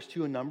 5, verse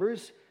 2 in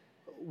Numbers,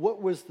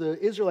 what was the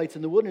Israelites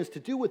in the wilderness to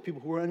do with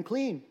people who were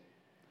unclean?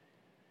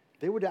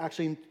 They were to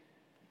actually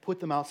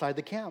put them outside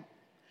the camp.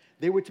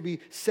 They were to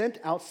be sent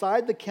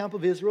outside the camp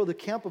of Israel, the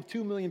camp of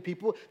 2 million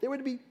people. They were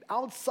to be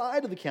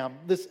outside of the camp,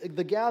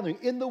 the gathering,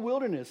 in the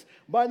wilderness,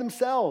 by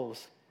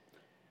themselves.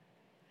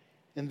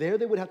 And there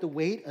they would have to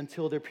wait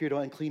until their period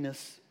of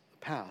uncleanness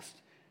passed.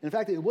 And in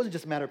fact, it wasn't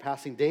just a matter of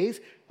passing days.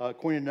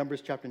 According to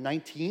Numbers chapter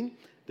 19,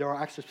 there are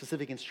actually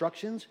specific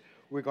instructions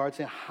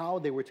regarding how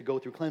they were to go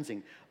through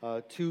cleansing.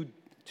 Two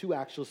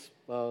actual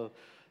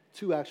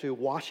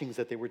washings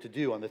that they were to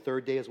do on the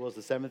third day as well as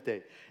the seventh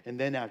day. And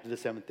then after the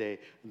seventh day,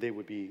 they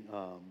would be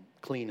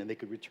clean and they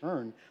could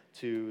return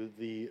into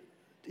the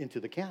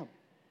camp.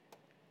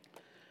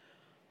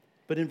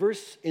 But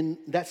in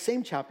that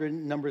same chapter,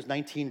 in Numbers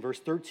 19, verse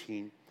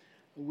 13,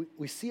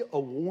 we see a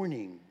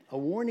warning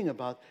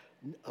about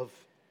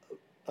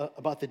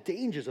the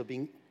dangers of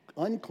being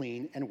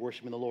unclean and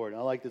worshiping the Lord.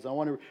 And I like this. I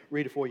want to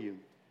read it for you.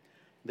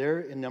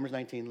 There in Numbers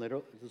 19,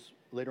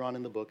 later on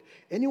in the book,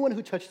 anyone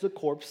who touches a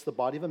corpse, the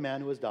body of a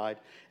man who has died,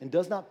 and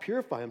does not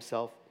purify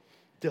himself,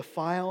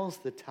 defiles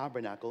the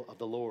tabernacle of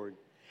the Lord.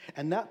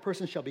 And that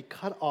person shall be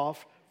cut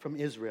off from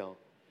Israel.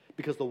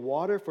 Because the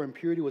water for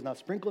impurity was not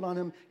sprinkled on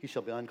him, he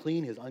shall be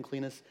unclean. His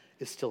uncleanness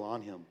is still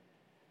on him.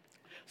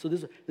 So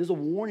there's a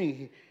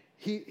warning.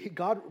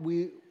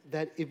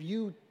 That if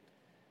you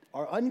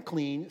are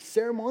unclean,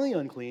 ceremonially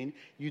unclean,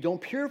 you don't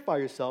purify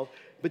yourself,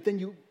 but then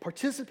you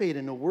participate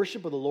in the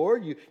worship of the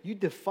Lord, you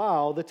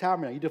defile the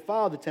tabernacle, you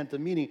defile the tent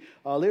of meeting.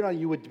 Later on,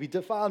 you would be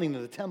defiling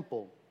the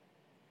temple.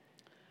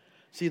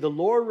 See, the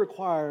Lord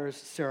requires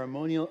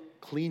ceremonial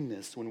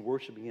cleanness when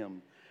worshiping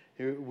Him.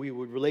 Here we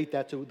would relate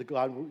that to the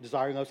God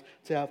desiring us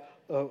to have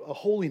a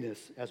holiness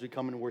as we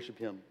come and worship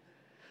Him.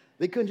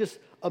 They couldn't just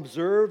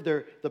observe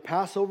the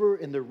Passover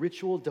in the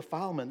ritual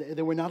defilement.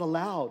 They were not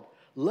allowed,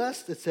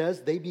 lest, it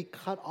says, they be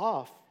cut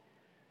off.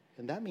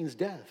 And that means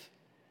death.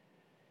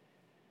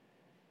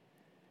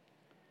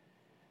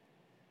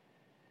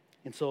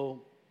 And so,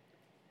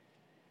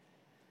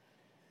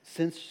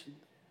 since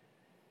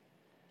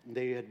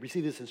they had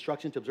received this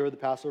instruction to observe the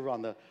Passover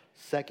on the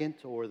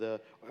 12th or the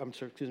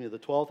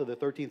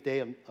 13th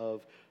day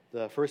of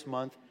the first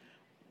month,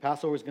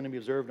 Passover is going to be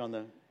observed on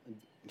the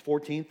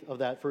 14th of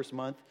that first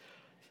month.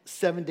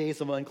 7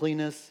 days of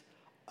uncleanness.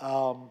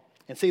 And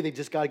say they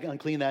just got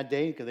unclean that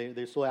day because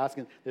they're still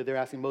asking. They're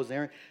asking Moses and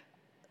Aaron.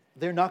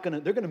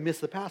 They're going to miss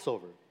the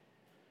Passover.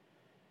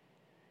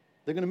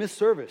 They're going to miss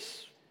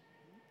service.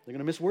 They're going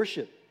to miss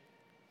worship.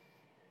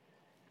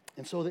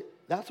 And so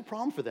that's a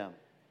problem for them.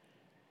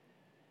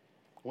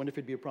 I wonder if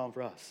it'd be a problem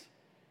for us.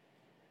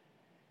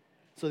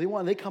 So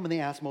they come and they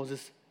ask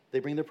Moses, they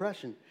bring their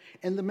question.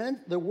 And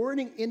the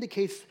wording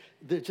indicates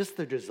just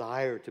their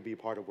desire to be a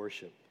part of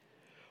worship.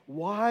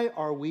 Why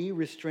are we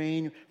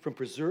restrained from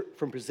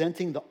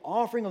presenting the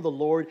offering of the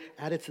Lord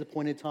at its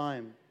appointed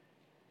time?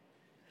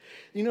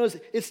 You know,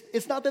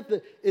 it's not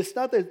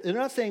that they're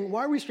not saying,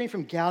 why are we restrained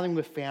from gathering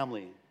with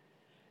family?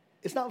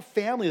 It's not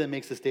family that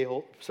makes this day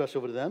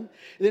special to them.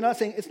 They're not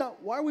saying,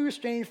 why are we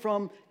restrained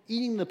from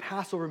eating the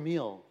Passover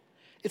meal?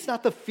 It's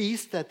not the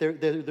feast that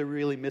they're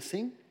really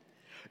missing.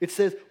 It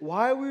says,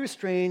 why are we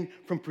restrained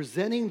from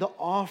presenting the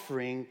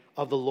offering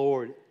of the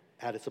Lord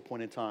at its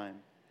appointed time?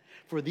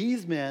 For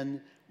these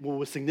men, what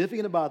was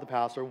significant about the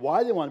Passover,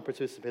 why they wanted to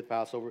participate in the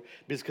Passover,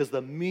 because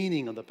the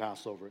meaning of the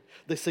Passover,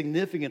 the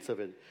significance of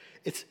it.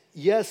 It's,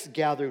 yes,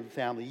 gathering with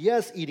family,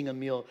 yes, eating a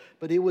meal,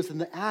 but it was in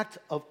the act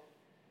of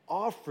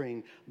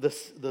offering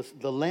the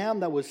lamb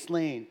that was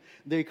slain.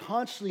 They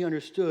consciously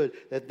understood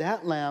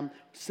that lamb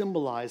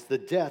symbolized the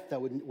death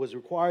that was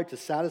required to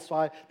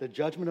satisfy the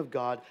judgment of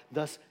God,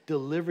 thus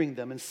delivering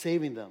them and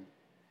saving them.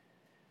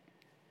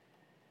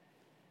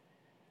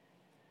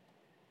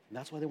 And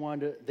that's why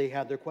they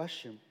had their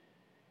question.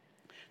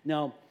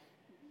 Now,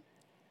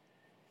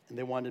 and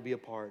they wanted to be a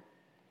part.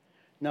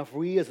 Now, if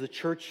we as the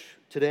church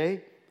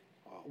today,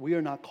 we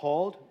are not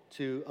called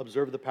to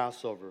observe the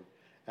Passover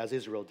as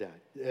Israel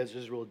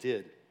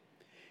did.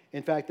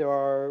 In fact, there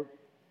are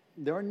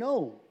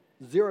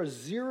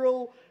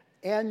zero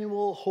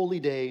annual holy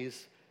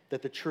days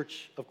that the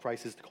Church of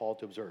Christ is called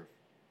to observe.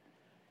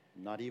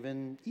 Not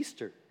even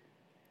Easter.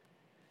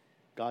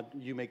 God,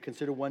 you may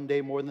consider one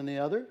day more than the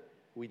other.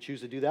 We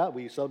choose to do that.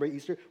 We celebrate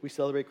Easter. We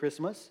celebrate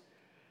Christmas.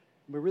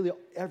 But really,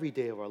 every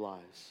day of our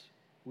lives,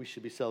 we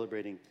should be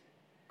celebrating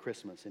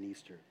Christmas and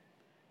Easter.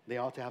 They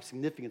ought to have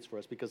significance for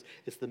us because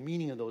it's the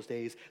meaning of those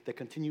days that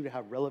continue to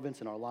have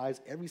relevance in our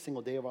lives every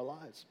single day of our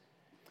lives.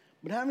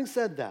 But having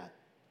said that,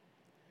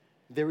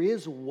 there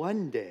is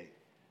one day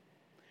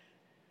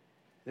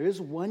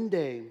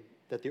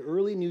that the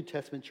early New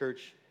Testament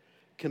church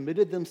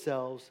committed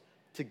themselves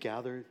to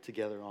gather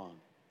together on.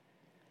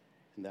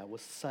 And that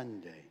was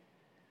Sunday,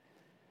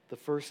 the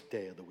first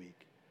day of the week.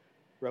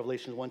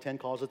 Revelation 1:10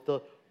 calls it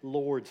the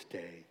Lord's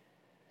Day.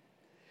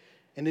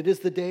 And it is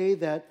the day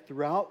that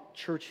throughout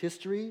church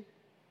history,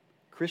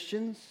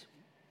 Christians,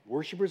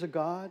 worshipers of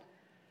God,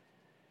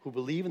 who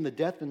believe in the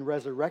death and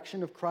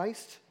resurrection of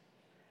Christ,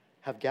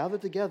 have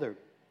gathered together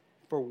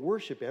for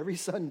worship every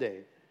Sunday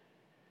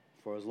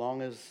for as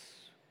long as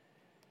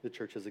the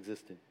church has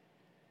existed.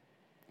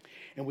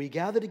 And we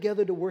gather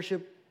together to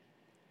worship,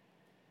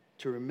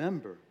 to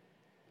remember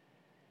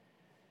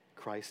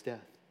Christ's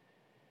death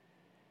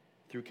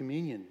through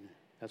communion,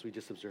 as we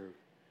just observed.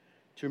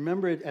 To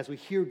remember it as we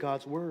hear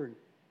God's word.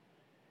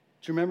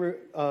 To remember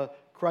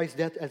Christ's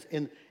death as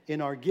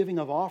in our giving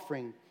of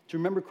offering. To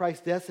remember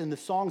Christ's death in the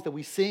songs that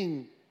we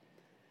sing.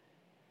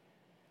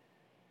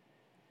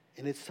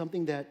 And it's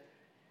something that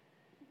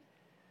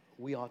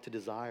we ought to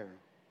desire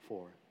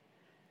for,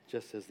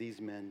 just as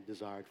these men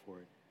desired for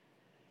it.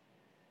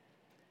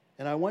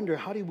 And I wonder,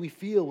 how do we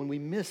feel when we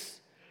miss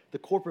the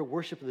corporate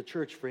worship of the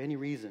church for any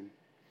reason?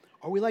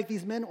 Are we like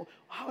these men?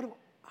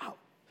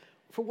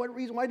 For what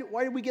reason? Why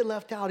did we get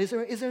left out? Is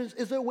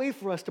there a way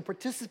for us to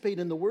participate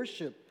in the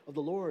worship of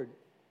the Lord?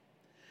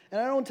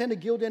 And I don't intend to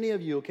guilt any of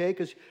you, okay?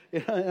 Because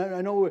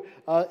I know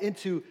we're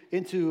into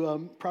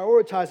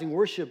prioritizing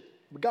worship.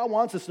 But God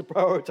wants us to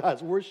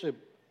prioritize worship.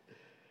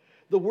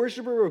 The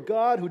worshiper of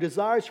God who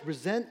desires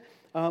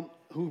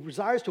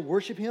to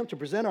worship Him, to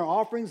present our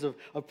offerings of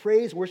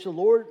praise, worship the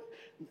Lord,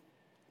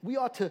 we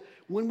ought to,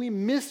 when we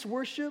miss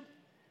worship,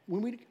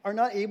 when we are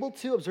not able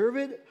to observe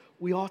it,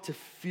 we ought to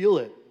feel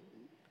it.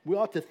 We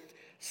ought to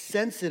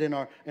sense it in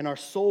our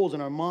souls,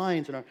 in our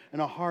minds, in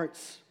our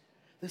hearts.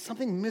 There's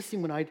something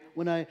missing when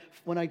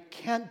I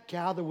can't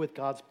gather with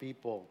God's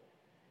people.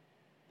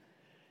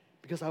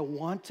 Because I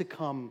want to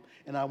come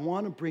and I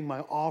want to bring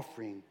my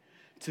offering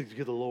to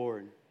the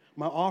Lord.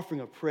 My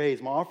offering of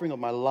praise, my offering of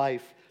my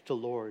life to the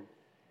Lord.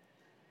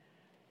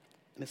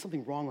 And there's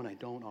something wrong when I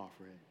don't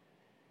offer it.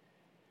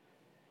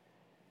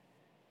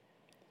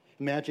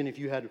 Imagine if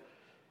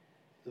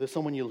there's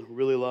someone you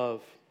really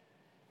love.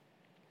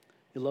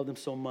 You love them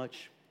so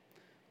much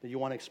that you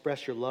want to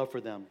express your love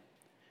for them.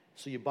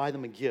 So you buy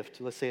them a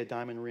gift, let's say a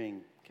diamond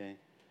ring, okay?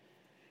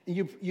 And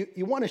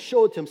you want to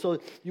show it to them, so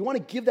you want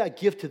to give that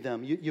gift to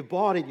them. You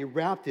bought it, you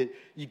wrapped it,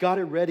 you got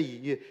it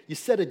ready, you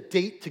set a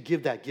date to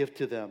give that gift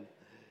to them.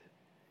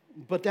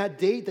 But that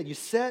date that you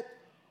set,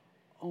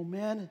 oh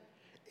man,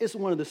 it's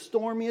one of the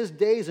stormiest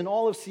days in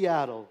all of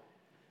Seattle.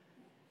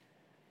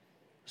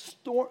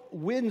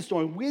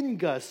 Windstorm, wind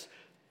gusts,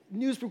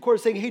 news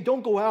reporters saying, hey,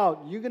 don't go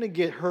out. You're going to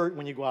get hurt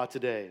when you go out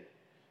today.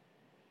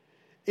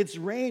 It's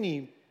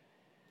raining.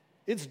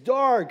 It's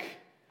dark.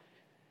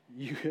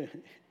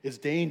 It's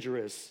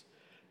dangerous.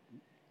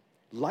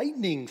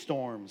 Lightning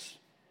storms.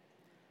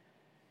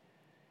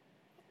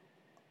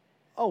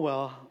 Oh,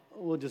 well,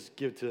 we'll just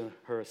give to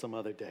her some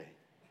other day.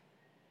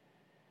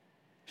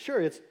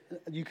 Sure,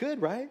 you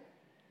could, right?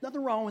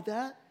 Nothing wrong with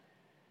that.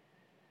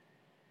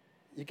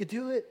 You could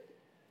do it.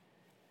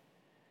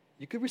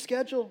 You could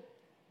reschedule.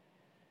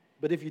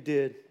 But if you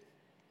did,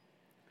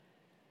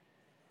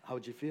 how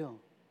would you feel?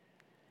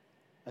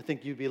 I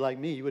think you'd be like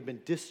me. You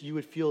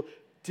would feel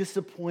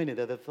disappointed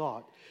at the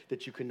thought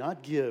that you could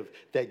not give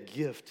that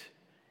gift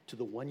to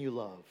the one you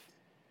love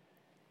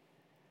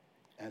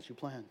as you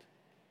planned.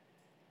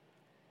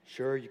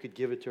 Sure, you could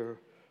give it to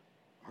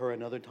her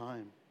another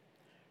time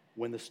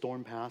when the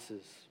storm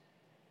passes,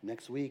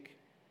 next week,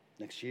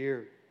 next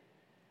year.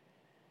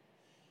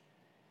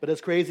 But as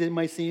crazy as it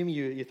might seem,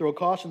 you throw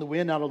caution to the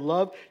wind out of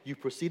love, you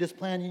proceed as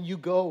planned, and you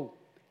go,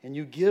 and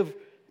you give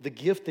the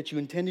gift that you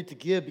intended to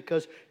give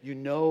because you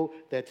know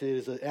that it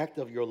is an act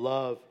of your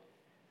love.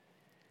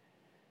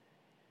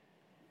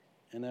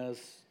 And as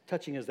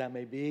touching as that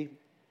may be,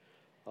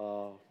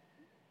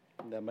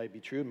 that might be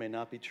true, may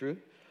not be true,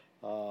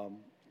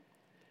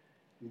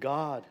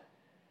 God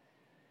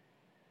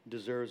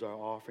deserves our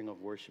offering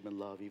of worship and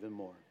love even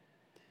more.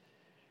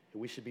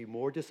 And we should be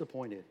more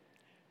disappointed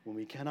when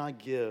we cannot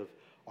give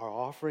our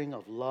offering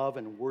of love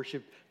and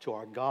worship to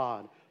our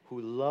God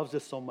who loves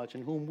us so much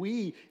and whom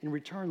we, in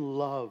return,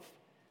 love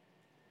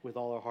with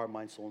all our heart,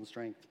 mind, soul, and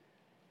strength.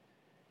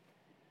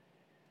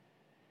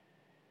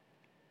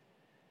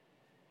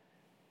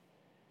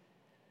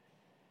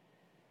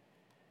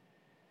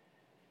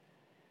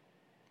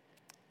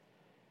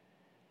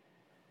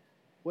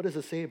 What does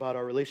it say about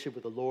our relationship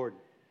with the Lord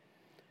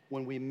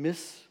when we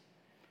miss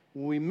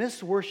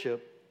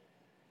worship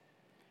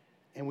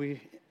and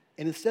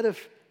instead of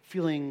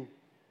feeling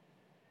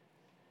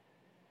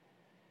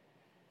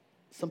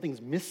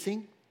something's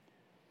missing,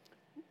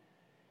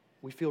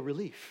 we feel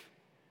relief?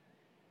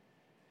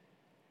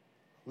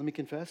 Let me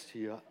confess to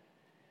you,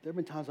 there have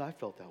been times I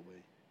felt that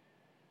way.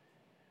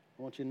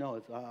 I want you to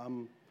know,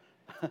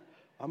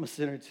 I'm a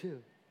sinner too.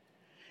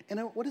 And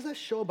what does that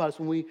show about us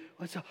when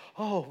I say,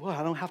 oh, well,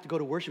 I don't have to go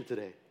to worship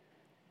today.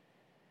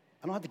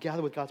 I don't have to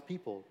gather with God's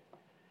people.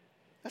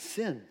 That's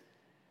sin.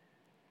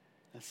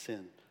 That's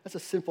sin. That's a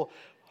sinful,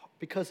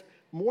 because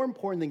more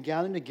important than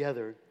gathering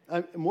together,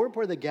 more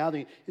important than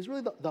gathering is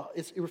really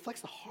it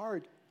reflects the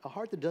heart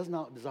that does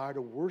not desire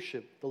to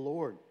worship the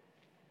Lord.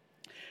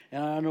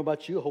 And I don't know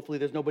about you, hopefully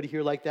there's nobody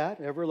here like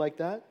that, ever like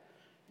that.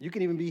 You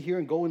can even be here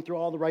and going through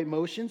all the right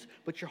motions,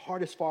 but your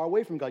heart is far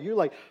away from God. You're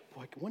like,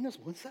 boy, when's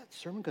that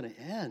sermon going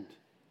to end?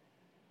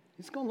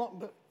 It's going long,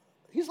 but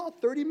he's on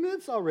 30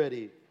 minutes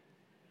already.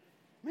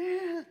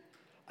 Man,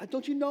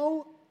 don't you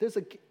know there's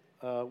a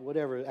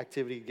whatever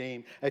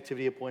activity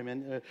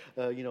appointment,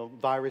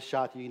 virus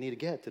shot that you need to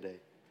get today?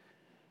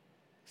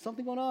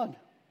 Something going on.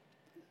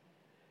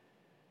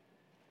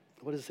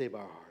 What does it say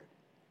about our heart?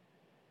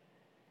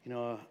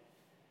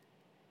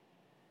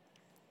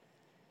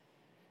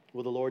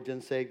 Well, the Lord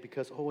didn't say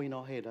because,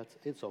 hey,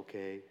 it's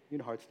okay.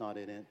 Your heart's not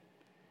in it.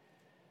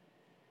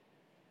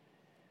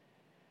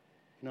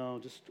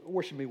 Just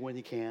worship me when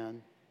you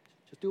can.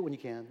 Just do it when you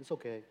can. It's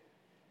okay.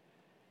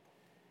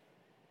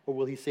 Or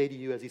will he say to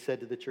you, as he said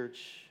to the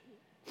church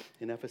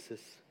in Ephesus,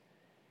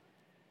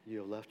 you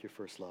have left your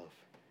first love.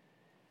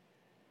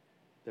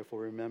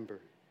 Therefore,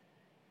 remember,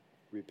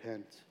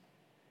 repent,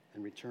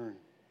 and return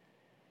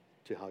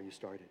to how you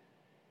started,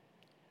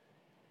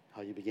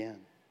 how you began.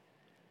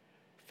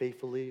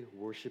 Faithfully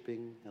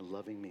worshiping and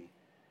loving me.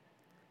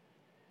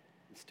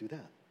 Let's do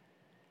that.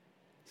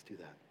 Let's do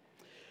that.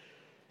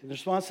 In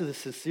response to the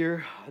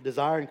sincere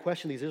desire and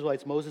question of these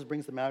Israelites, Moses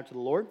brings the matter to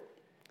the Lord.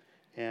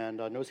 And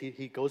notice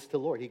he goes to the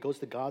Lord. He goes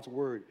to God's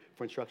word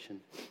for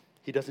instruction.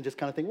 He doesn't just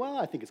kind of think, well,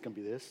 I think it's going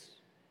to be this.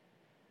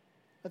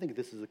 I think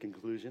this is the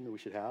conclusion that we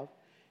should have.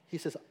 He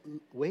says,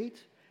 wait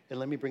and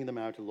let me bring the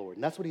matter to the Lord.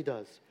 And that's what he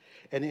does.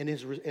 And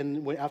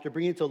after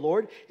bringing it to the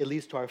Lord, it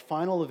leads to our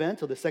final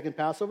event of the second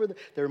Passover that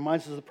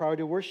reminds us of the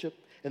priority of worship.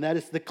 and that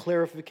is the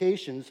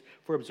clarifications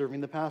for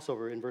observing the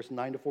Passover in verse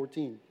 9 to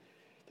 14.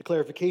 The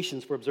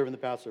clarifications for observing the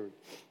Passover.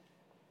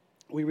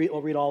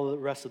 I'll read all the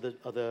rest of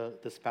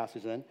this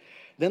passage then.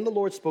 Then the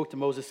Lord spoke to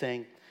Moses,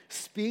 saying,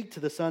 "Speak to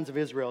the sons of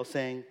Israel,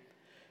 saying,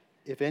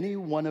 if any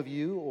one of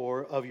you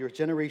or of your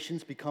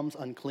generations becomes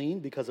unclean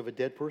because of a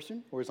dead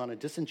person or is on a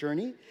distant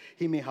journey,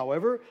 he may,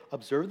 however,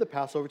 observe the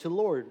Passover to the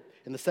Lord.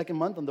 In the second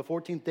month, on the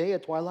 14th day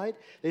at twilight,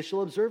 they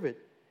shall observe it.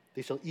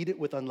 They shall eat it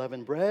with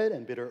unleavened bread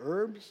and bitter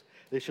herbs.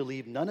 They shall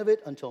leave none of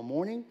it until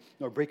morning,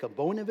 nor break a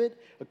bone of it.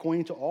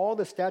 According to all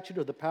the statute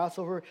of the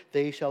Passover,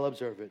 they shall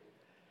observe it.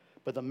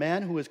 But the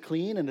man who is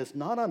clean and is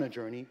not on a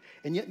journey,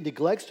 and yet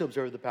neglects to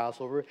observe the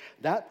Passover,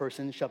 that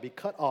person shall be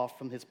cut off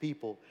from his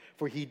people,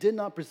 for he did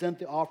not present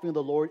the offering of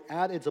the Lord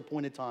at its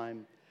appointed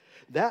time.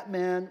 That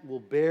man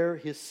will bear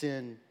his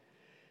sin.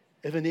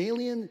 If an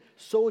alien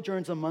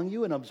sojourns among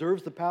you and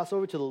observes the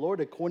Passover to the Lord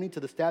according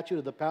to the statute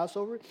of the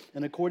Passover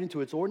and according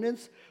to its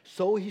ordinance,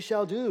 so he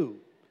shall do.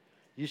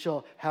 You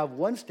shall have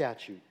one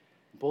statute,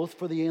 both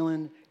for the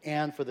alien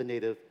and for the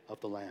native of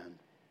the land."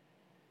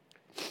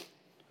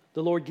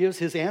 The Lord gives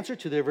his answer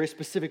to their very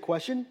specific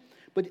question,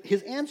 but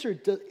his answer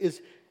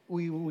is,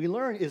 we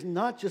learn, is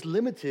not just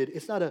limited.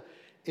 It's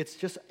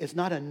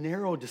not a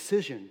narrow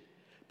decision,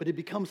 but it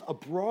becomes a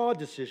broad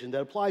decision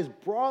that applies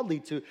broadly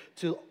to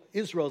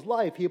Israel's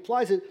life. He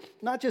applies it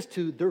not just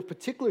to their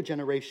particular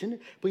generation,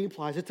 but he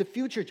applies it to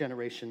future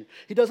generation.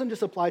 He doesn't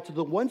just apply to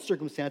the one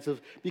circumstance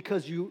of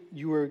because you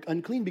were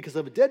unclean because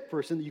of a dead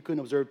person that you couldn't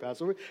observe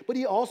Passover, but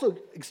he also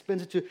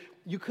extends it to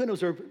you couldn't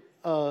observe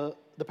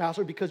the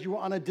Passover because you were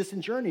on a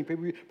distant journey.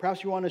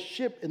 Perhaps you were on a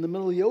ship in the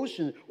middle of the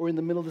ocean or in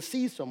the middle of the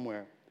sea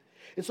somewhere.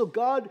 And so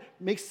God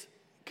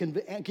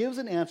gives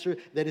an answer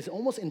that is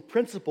almost in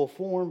principle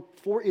form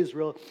for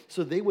Israel,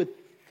 so they would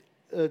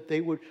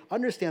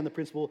understand the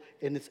principle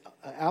in its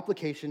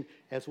application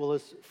as well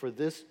as for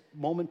this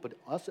moment, but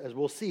us, as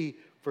we'll see,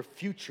 for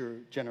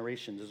future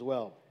generations as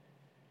well.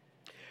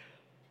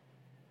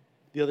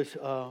 The others.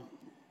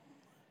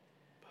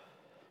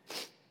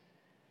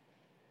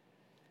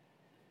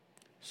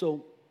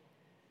 So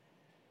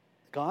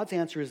God's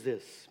answer is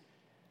this.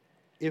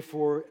 If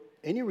for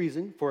any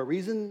reason, for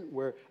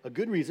a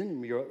good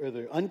reason, you're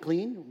either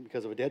unclean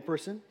because of a dead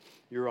person,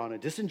 you're on a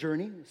distant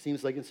journey, it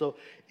seems like, and so,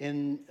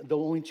 and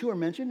though only two are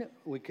mentioned,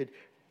 we could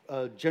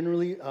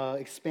generally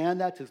expand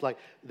that to like,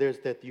 there's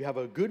that you have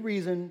a good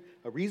reason,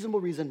 a reasonable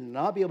reason to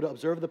not be able to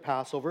observe the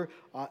Passover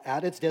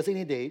at its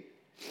designated date.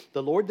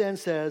 The Lord then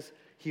says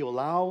he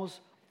allows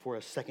for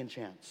a second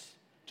chance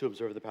to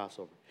observe the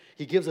Passover.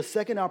 He gives a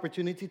second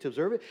opportunity to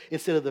observe it.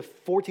 Instead of the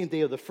 14th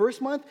day of the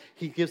first month,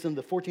 he gives them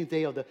the 14th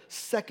day of the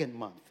second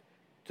month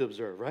to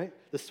observe, right?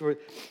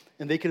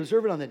 And they can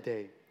observe it on that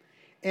day.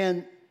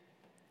 And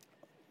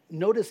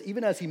notice,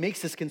 even as he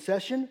makes this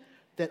concession,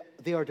 that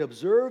they are to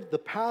observe the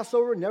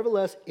Passover,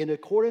 nevertheless, in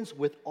accordance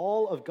with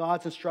all of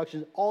God's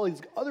instructions, all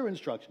his other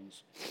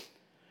instructions.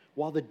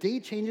 While the day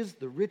changes,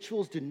 the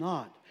rituals do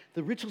not.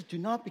 The rituals do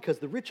not because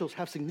the rituals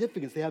have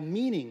significance. They have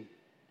meaning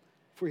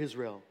for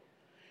Israel.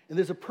 And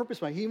there's a purpose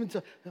behind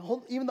it.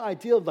 Even the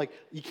idea of like,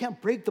 you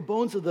can't break the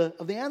bones of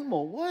the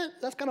animal. What?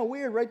 That's kind of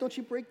weird, right? Don't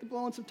you break the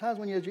bones sometimes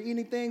when you're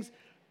eating things?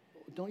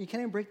 You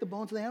can't even break the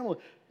bones of the animal.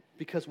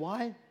 Because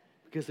why?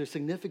 Because there's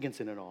significance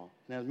in it all.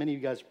 And as many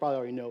of you guys probably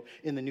already know,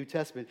 in the New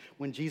Testament,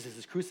 when Jesus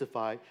is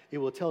crucified, it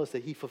will tell us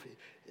that he,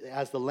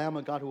 as the Lamb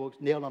of God who was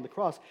nailed on the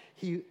cross,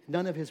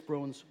 none of his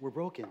bones were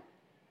broken.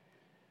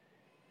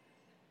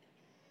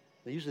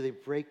 Usually they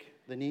break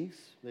the knees.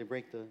 They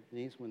break the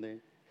knees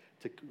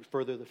to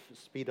further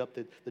speed up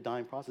the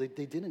dying process.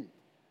 They didn't.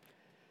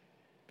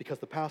 Because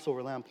the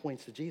Passover lamb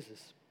points to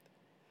Jesus.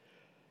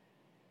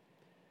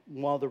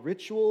 While the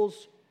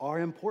rituals are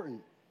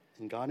important,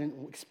 and God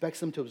expects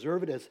them to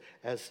observe it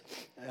as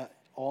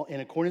all in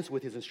accordance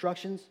with his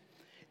instructions,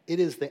 it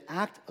is the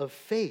act of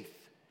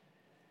faith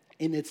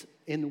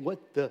in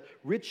what the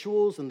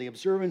rituals and the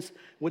observance,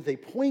 what they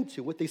point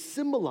to, what they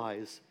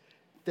symbolize,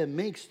 that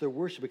makes their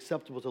worship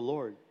acceptable to the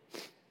Lord.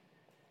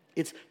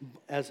 It's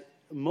as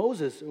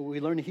Moses, we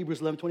learn in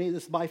Hebrews 11:28,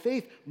 this by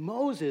faith,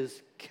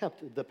 Moses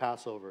kept the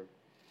Passover.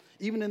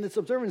 Even in this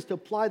observance, to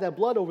apply that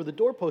blood over the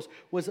doorpost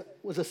was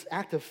an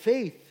act of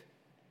faith.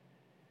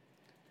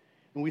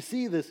 And we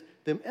see the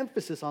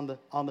emphasis on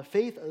the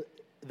faith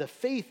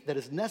that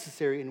is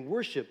necessary in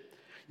worship.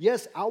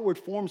 Yes, outward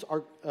forms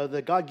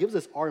that God gives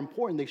us are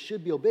important; they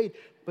should be obeyed.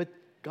 But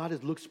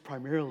God looks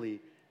primarily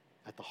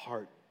at the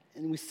heart.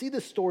 And we see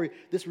this story,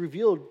 this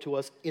revealed to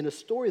us in a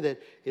story that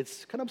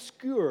it's kind of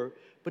obscure,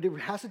 but it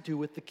has to do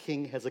with the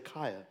King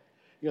Hezekiah.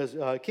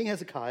 King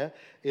Hezekiah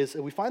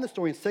we find the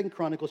story in 2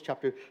 Chronicles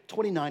chapter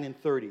 29 and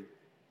 30.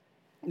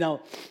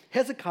 Now,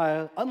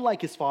 Hezekiah,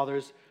 unlike his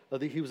fathers,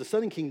 he was a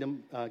southern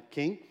kingdom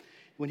king.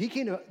 When he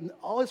came to,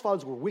 all his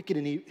fathers were wicked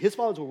and evil. His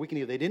fathers were wicked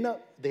and evil.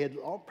 They had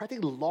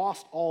practically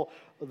lost all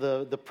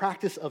the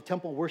practice of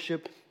temple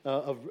worship,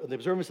 of the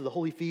observance of the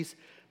holy feast.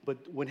 But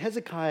when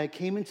Hezekiah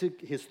came into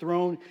his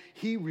throne,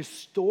 he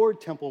restored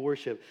temple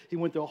worship. He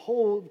went through a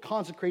whole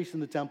consecration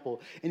of the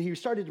temple, and he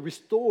started to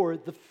restore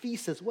the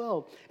feasts as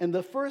well. And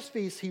the first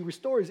feast he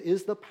restores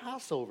is the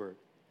Passover.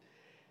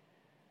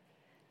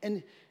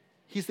 And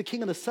he's the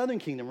king of the southern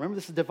kingdom. Remember,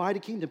 this is a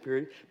divided kingdom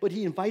period. But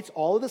he invites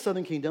all of the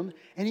southern kingdom,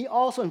 and he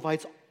also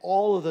invites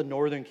all of the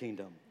northern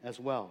kingdom as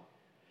well.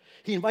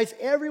 He invites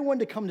everyone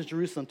to come to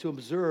Jerusalem to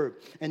observe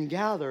and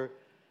gather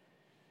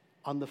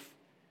on the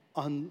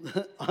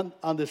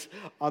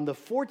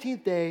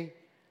 14th day,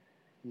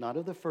 not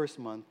of the first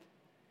month,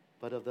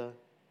 but of the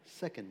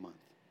second month.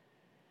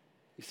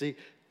 You see,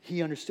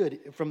 he understood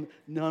from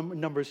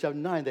Numbers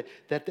 7-9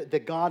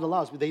 that God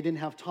allows, but they didn't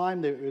have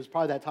time. It was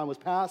probably that time was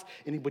past.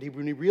 But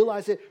when he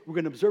realized it, we're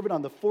going to observe it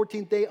on the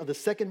 14th day of the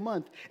second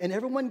month. And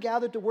everyone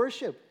gathered to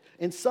worship.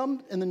 And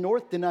some in the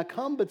north did not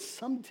come, but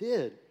some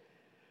did.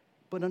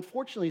 But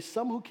unfortunately,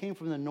 some who came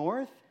from the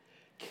north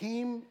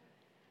came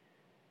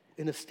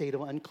in a state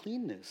of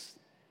uncleanness.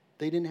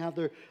 They didn't have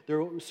their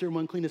ceremonial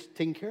uncleanness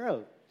taken care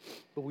of.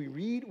 But we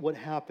read what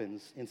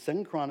happens in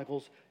 2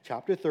 Chronicles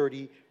chapter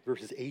 30,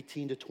 verses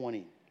 18 to 20.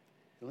 And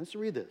let's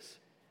read this.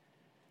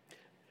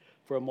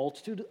 For a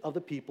multitude of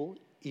the people,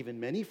 even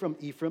many from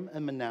Ephraim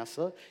and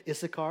Manasseh,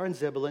 Issachar and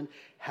Zebulun,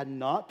 had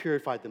not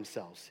purified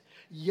themselves.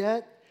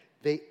 Yet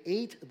they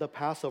ate the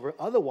Passover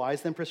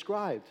otherwise than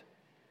prescribed.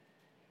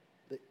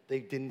 They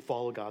didn't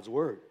follow God's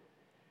word.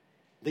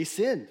 They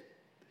sinned.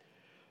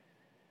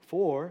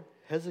 For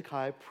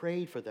Hezekiah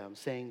prayed for them,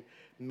 saying,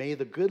 "May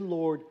the good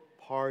Lord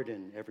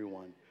pardon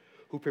everyone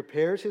who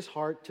prepares his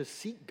heart to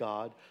seek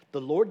God, the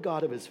Lord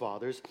God of his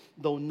fathers,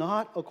 though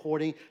not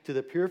according to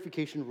the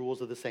purification rules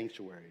of the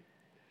sanctuary."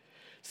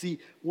 See,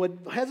 what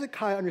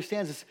Hezekiah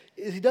understands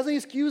is he doesn't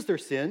excuse their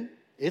sin.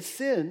 It's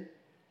sin.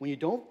 When you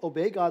don't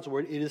obey God's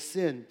word, it is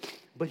sin.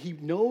 But he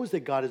knows that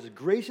God is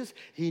gracious.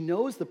 He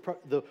knows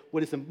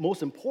what is the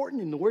most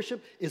important in the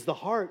worship is the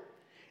heart.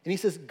 And he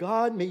says,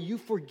 God, may you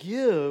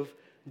forgive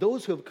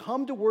those who have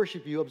come to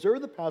worship you,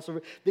 observe the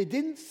Passover. They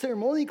didn't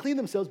ceremonially clean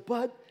themselves,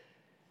 but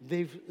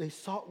they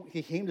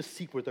came to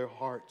seek with their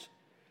heart.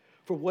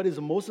 For what is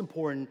the most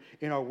important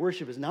in our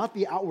worship is not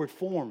the outward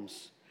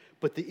forms,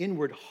 but the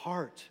inward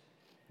heart,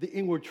 the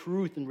inward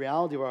truth and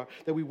reality of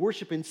that we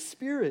worship in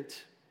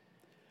spirit.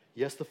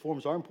 Yes, the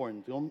forms are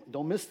important.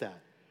 Don't miss that.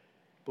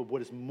 But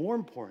what is more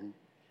important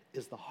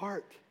is the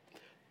heart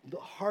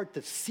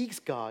that seeks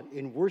God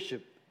in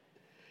worship.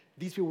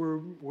 These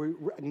people were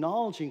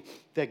acknowledging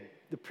that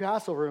the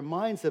Passover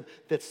reminds them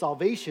that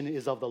salvation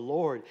is of the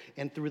Lord,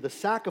 and through the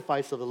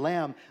sacrifice of the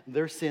Lamb,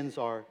 their sins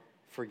are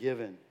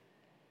forgiven.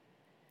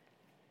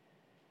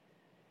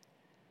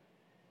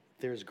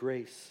 There's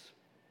grace,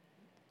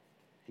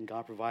 and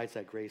God provides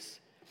that grace.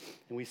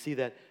 And we see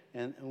that,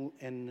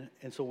 and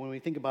so when we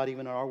think about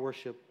even our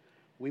worship,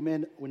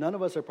 none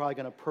of us are probably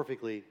going to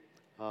perfectly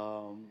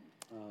follow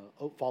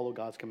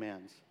God's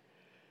commands.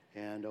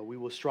 And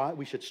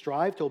we should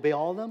strive to obey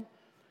all of them,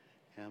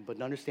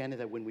 but understanding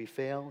that when we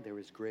fail, there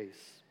is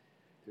grace.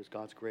 There's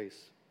God's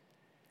grace.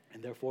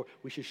 And therefore,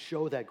 we should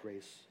show that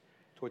grace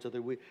towards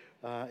others.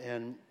 But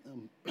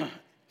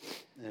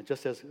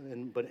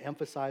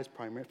emphasize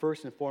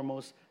first and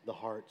foremost the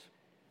heart.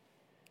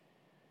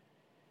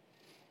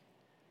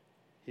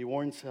 He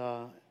warns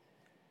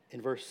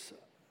in verse,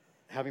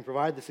 having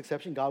provided this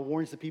exception, God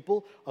warns the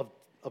people of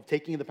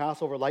taking the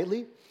Passover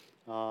lightly.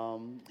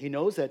 He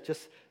knows that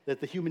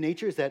the human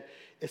nature is that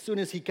as soon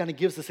as he kind of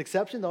gives this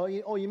exception,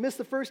 you missed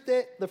the first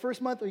day, the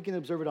first month, or you can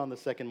observe it on the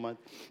second month.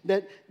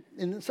 That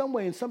in some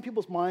way, in some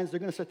people's minds, they're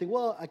going to start thinking,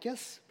 well, I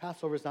guess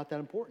Passover is not that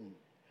important.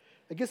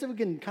 I guess if we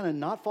can kind of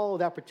not follow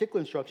that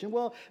particular instruction,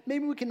 well,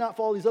 maybe we can not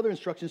follow these other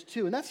instructions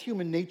too. And that's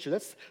human nature.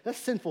 That's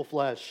sinful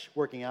flesh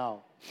working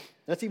out.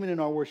 That's even in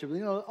our worship.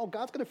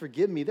 God's going to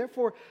forgive me.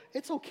 Therefore,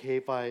 it's okay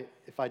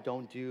if I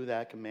don't do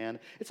that command.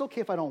 It's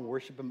okay if I don't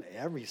worship him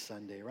every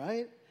Sunday,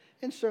 right?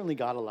 And certainly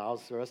God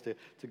allows for us to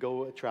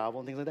go travel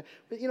and things like that.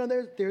 But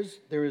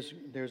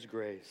there's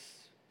grace.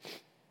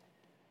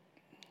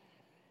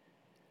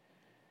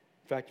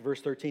 In fact,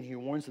 verse 13, he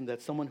warns them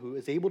that someone who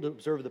is able to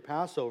observe the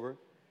Passover,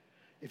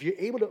 if you're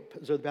able to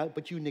observe the Passover,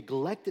 but you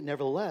neglect it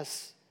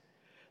nevertheless,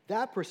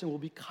 that person will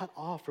be cut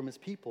off from his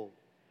people.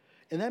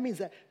 And that means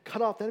that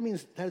cut off, that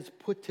means that is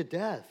put to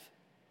death.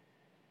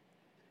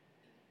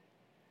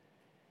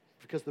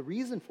 Because the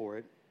reason for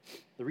it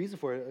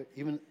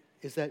even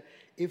is that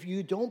if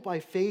you don't by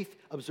faith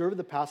observe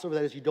the Passover,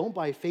 that is, you don't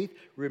by faith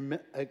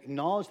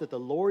acknowledge that the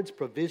Lord's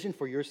provision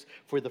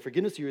for the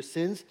forgiveness of your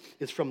sins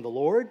is from the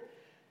Lord,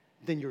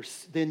 then you're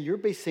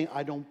basically saying,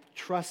 I don't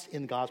trust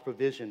in God's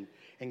provision.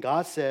 And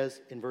God says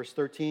in verse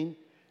 13,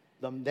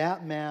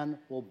 that man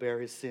will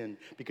bear his sin.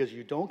 Because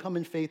you don't come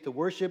in faith to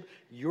worship,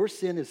 your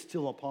sin is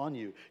still upon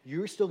you.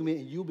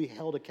 You'll be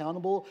held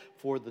accountable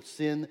for the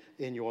sin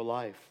in your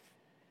life.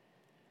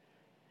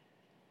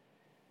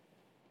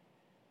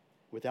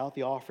 Without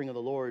the offering of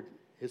the Lord,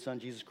 his son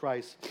Jesus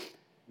Christ,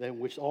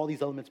 which all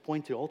these elements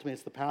point to, ultimately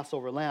it's the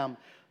Passover lamb.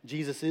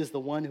 Jesus is the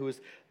one who is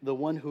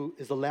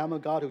the Lamb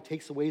of God who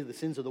takes away the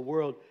sins of the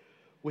world.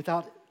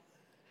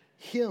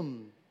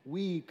 him,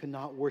 we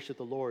cannot worship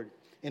the Lord.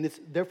 And it's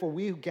therefore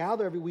we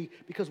gather every week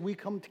because we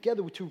come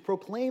together to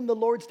proclaim the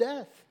Lord's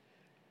death.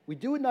 We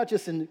do it not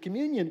just in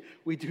communion,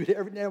 we do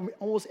it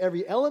almost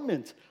every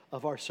element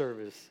of our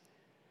service.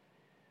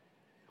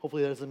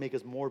 Hopefully that doesn't make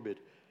us morbid,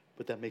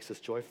 but that makes us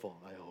joyful,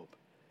 I hope.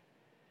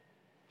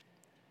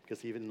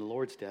 Because even in the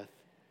Lord's death,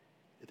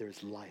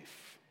 there's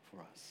life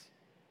for us.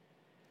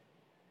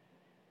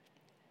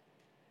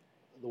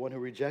 The one who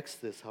rejects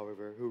this,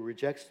 however, who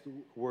rejects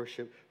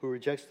worship, who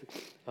rejects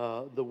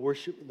the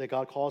worship that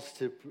God calls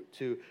us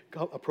to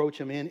approach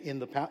Him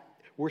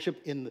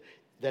worship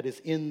that is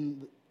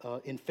in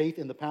faith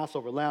in the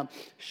Passover lamb,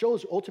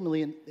 shows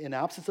ultimately an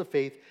absence of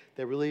faith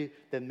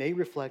that may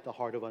reflect a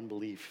heart of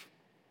unbelief.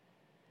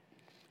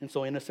 And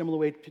so, in a similar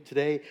way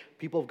today,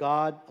 people of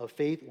God of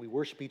faith, we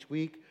worship each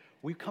week.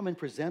 We come and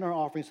present our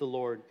offerings to the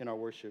Lord in our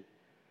worship.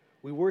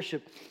 We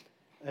worship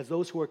as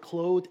those who are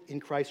clothed in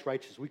Christ's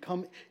righteousness. We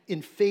come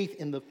in faith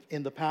in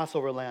the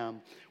Passover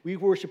lamb. We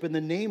worship in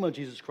the name of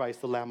Jesus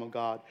Christ, the Lamb of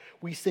God.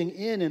 We sing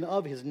in and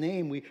of His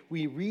name.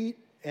 We read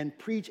and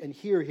preach and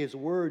hear His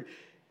word.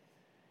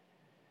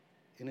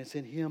 And it's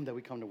in Him that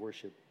we come to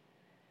worship,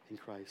 in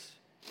Christ.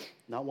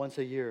 Not once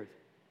a year,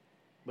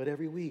 but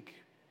every week,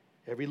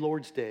 every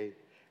Lord's Day,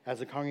 as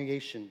a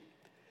congregation.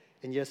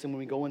 And yes, and when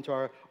we go into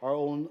our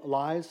own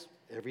lives,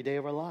 every day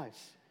of our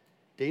lives,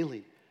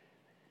 daily,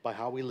 by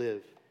how we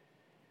live.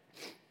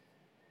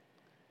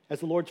 As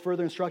the Lord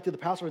further instructed, the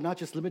Passover is not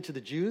just limited to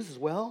the Jews as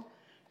well,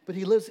 but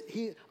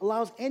He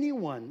allows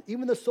anyone,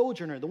 even the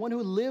sojourner, the one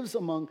who lives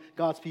among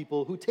God's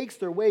people, who takes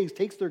their ways,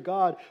 takes their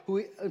God, who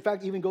in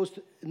fact even goes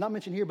to, not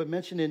mentioned here, but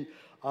mentioned in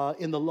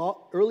the law,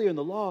 earlier in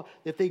the law,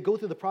 that they go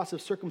through the process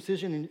of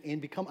circumcision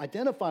and become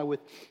identified with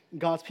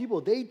God's people,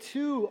 they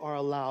too are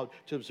allowed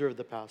to observe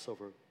the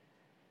Passover.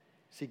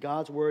 See,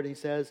 God's word, He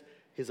says,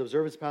 His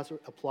observance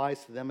Passover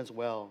applies to them as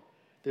well.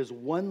 There's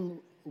one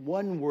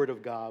word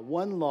of God,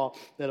 one law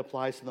that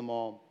applies to them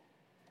all.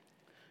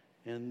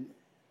 And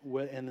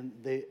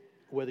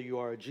whether you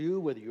are a Jew,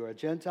 whether you are a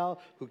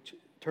Gentile who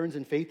turns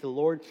in faith to the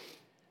Lord,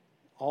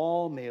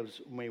 all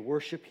may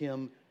worship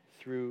Him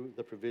through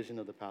the provision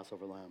of the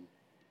Passover lamb.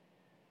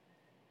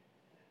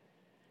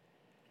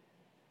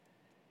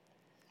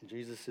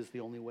 Jesus is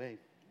the only way.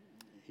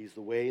 He's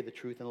the way, the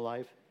truth, and the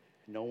life.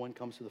 No one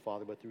comes to the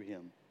Father but through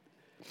Him.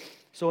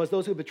 So as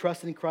those who have been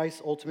trusted in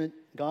Christ,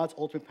 God's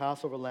ultimate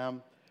Passover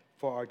lamb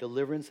for our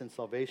deliverance and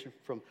salvation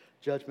from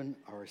judgment,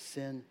 our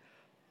sin,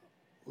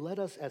 let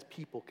us as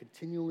people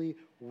continually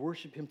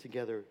worship Him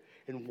together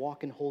and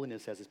walk in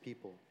holiness as His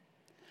people.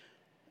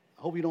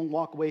 I hope you don't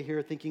walk away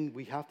here thinking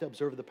we have to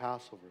observe the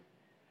Passover.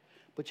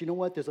 But you know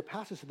what? There's a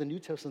passage in the New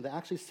Testament that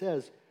actually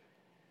says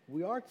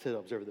we are to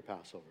observe the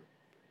Passover.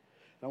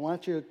 And I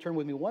want you to turn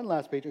with me one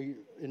last page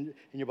in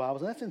your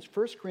Bibles, and that's in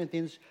 1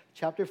 Corinthians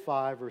chapter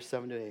 5, verse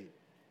 7 to 8.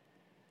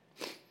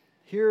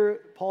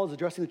 Here, Paul is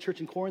addressing the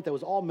church in Corinth that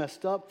was all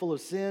messed up, full of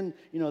sin.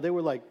 You know, they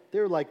were like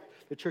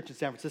the church in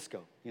San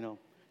Francisco. You know,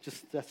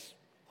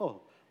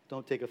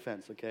 don't take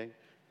offense, okay?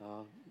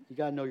 You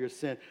got to know your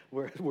sin.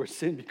 We're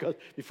sin because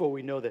before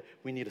we know that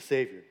we need a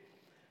Savior.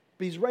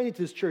 But he's writing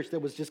to this church that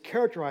was just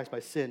characterized by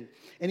sin,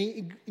 and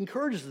he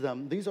encourages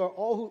them. These are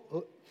all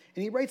who,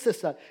 and he writes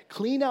this: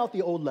 clean out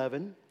the old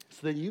leaven,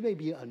 so that you may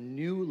be a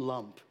new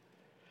lump,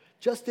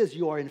 just as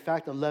you are in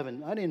fact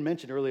unleavened. I didn't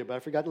mention earlier, but I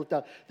forgot to look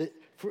out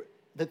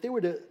that they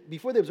were to,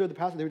 before they observed the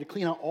Passover, they were to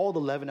clean out all the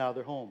leaven out of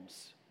their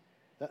homes.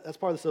 That's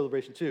part of the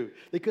celebration too.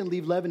 They couldn't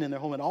leave leaven in their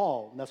home at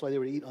all, and that's why they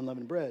were to eat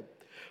unleavened bread.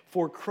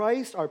 For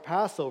Christ, our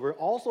Passover,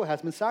 also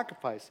has been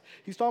sacrificed.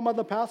 He's talking about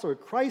the Passover.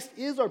 Christ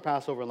is our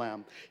Passover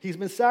lamb. He's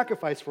been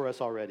sacrificed for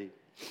us already.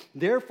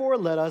 Therefore,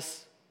 let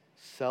us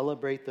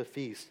celebrate the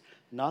feast.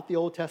 Not the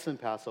Old Testament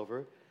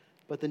Passover,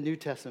 but the New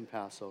Testament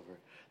Passover.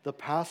 The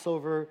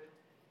Passover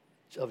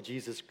of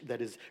Jesus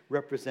that is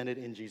represented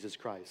in Jesus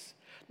Christ.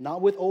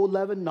 Not with old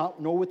leaven,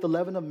 nor with the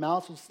leaven of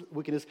malice,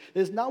 wickedness.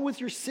 It is not with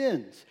your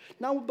sins.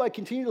 Not by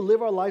continuing to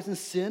live our lives in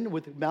sin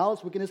with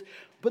malice, wickedness.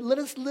 But let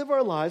us live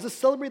our lives, let's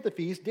celebrate the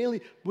feast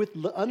daily with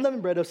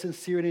unleavened bread of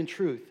sincerity and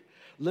truth.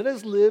 Let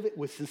us live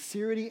with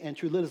sincerity and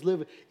truth. Let us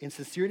live in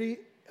sincerity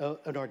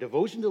in our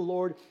devotion to the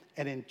Lord,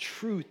 and in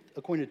truth,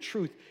 according to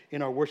truth,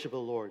 in our worship of the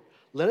Lord.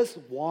 Let us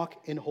walk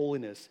in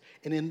holiness.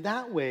 And in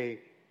that way,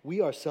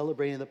 we are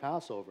celebrating the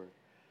Passover.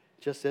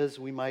 Just as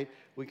we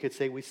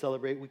can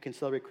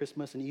celebrate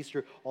Christmas and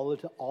Easter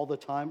all the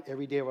time,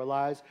 every day of our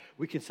lives.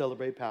 We can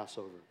celebrate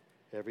Passover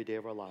every day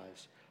of our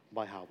lives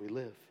by how we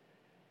live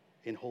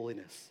in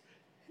holiness,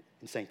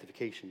 in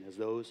sanctification, as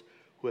those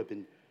who have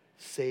been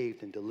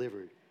saved and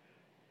delivered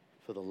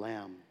for the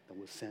Lamb that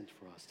was sent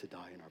for us to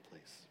die in our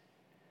place.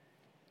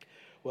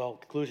 Well,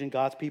 conclusion,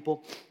 God's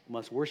people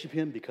must worship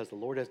Him because the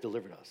Lord has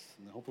delivered us.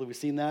 And hopefully we've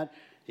seen that.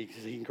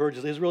 He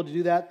encourages Israel to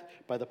do that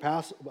by the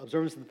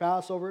observance of the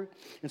Passover.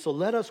 And so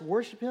let us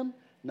worship Him,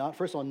 not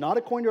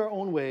according to our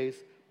own ways,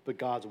 but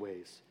God's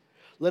ways.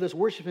 Let us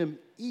worship Him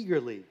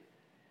eagerly,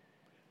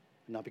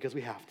 not because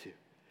we have to.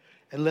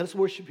 And let us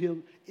worship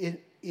Him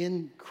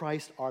in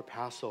Christ our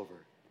Passover,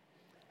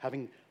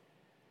 having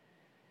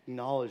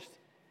acknowledged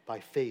by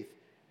faith,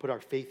 put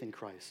our faith in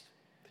Christ.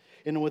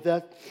 And with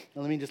that,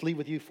 let me just leave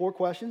with you 4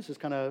 questions, just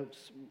kind of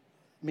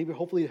maybe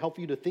hopefully help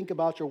you to think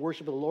about your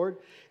worship of the Lord.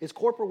 Is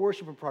corporate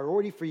worship a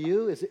priority for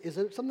you? Is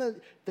it something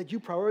that you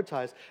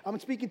prioritize? I'm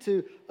speaking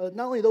to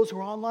not only those who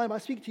are online, but I'm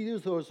speaking to you,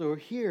 those who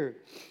are here.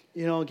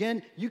 You know,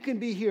 again, you can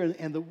be here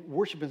and the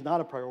worship is not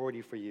a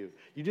priority for you.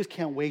 You just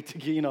can't wait to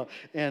get,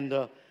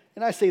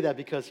 and I say that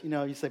because,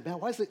 you say, man,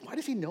 why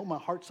does he know my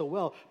heart so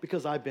well?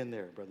 Because I've been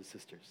there, brothers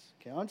and sisters.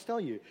 Okay, I'll just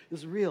tell you, this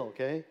is real,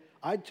 okay?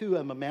 I, too,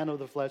 am a man of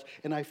the flesh,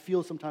 and I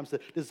feel sometimes the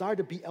desire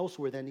to be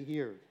elsewhere than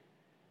here.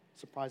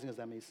 Surprising as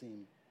that may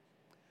seem.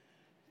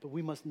 But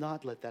we must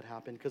not let that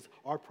happen because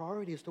our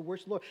priority is to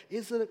worship the Lord.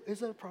 Is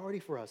it a priority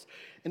for us?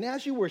 And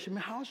as you worship,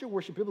 how's your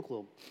worship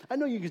biblical? I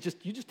know you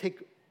just take,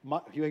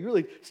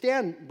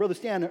 Brother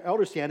Stan,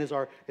 Elder Stan is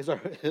our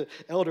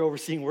elder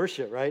overseeing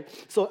worship, right?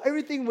 So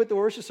everything with the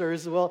worship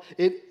service, well,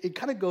 it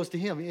kind of goes to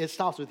him. It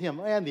stops with him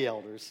and the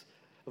elders.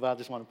 But I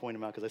just want to point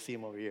him out because I see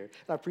him over here.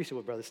 And I appreciate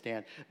what Brother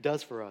Stan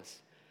does for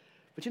us.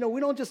 But we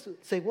don't just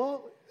say,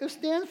 well, if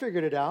Stan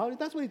figured it out, if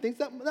that's what he thinks,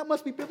 that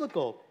must be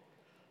biblical.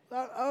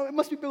 It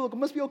must be biblical.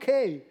 It must be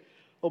okay.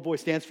 Oh, boy,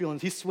 Stan's feeling,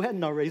 he's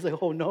sweating already. He's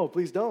like, oh, no,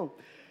 please don't.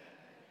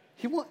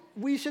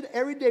 We should,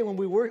 every day when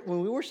we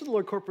worship the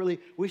Lord corporately,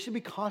 we should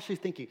be constantly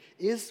thinking,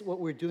 is what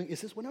we're doing, is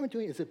this what I'm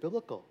doing, is it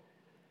biblical?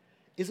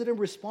 Is it in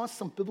response to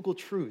some biblical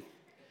truth?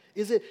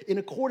 Is it in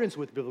accordance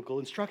with biblical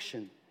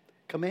instruction,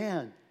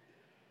 command?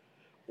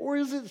 Or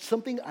is it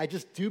something I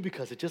just do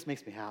because it just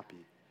makes me happy?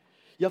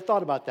 I've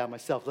thought about that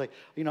myself. Like,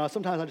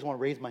 sometimes I just want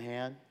to raise my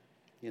hand,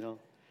 And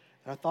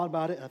I thought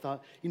about it, and I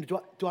thought,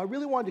 do I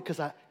really want to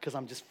because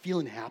I'm just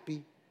feeling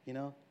happy,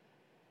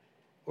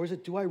 Or is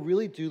it, do I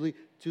really do it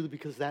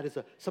because that is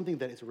something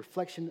that is a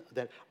reflection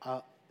that,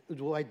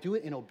 do I do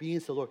it in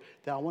obedience to the Lord,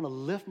 that I want to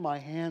lift my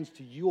hands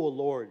to you, O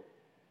Lord,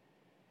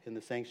 in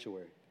the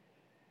sanctuary?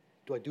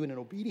 Do I do it in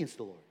obedience to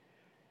the Lord?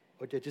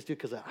 Or do I just do it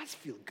because I just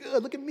feel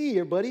good? Look at me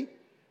here, buddy.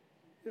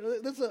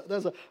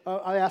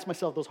 I ask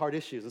myself those hard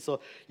issues. And so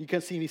you can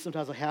see me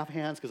sometimes on half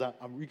hands because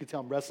you can tell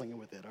I'm wrestling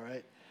with it, all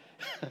right?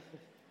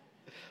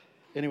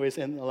 Anyways,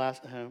 and the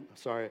last,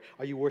 are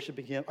you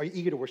worshiping Him? Are you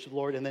eager to worship the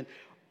Lord? And then,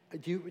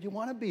 do you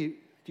want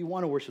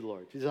to worship the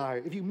Lord?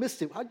 Desire. If you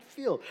missed it, how do you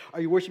feel?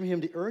 Are you worshiping Him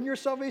to earn your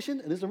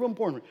salvation? And this is a real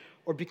important one.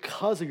 Or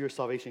because of your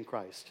salvation in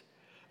Christ?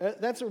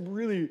 That's a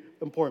really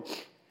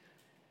important.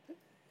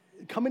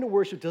 Coming to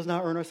worship does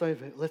not earn our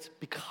salvation. It's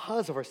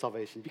because of our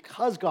salvation,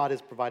 because God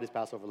has provided His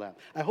Passover lamb.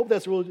 I hope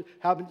that's really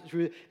happened.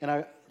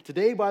 And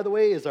today, by the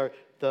way, is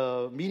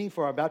the meeting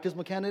for our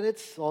baptismal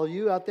candidates, all of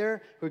you out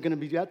there who are going to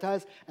be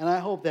baptized. And I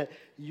hope that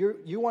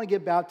you want to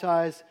get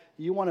baptized.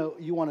 You want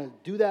to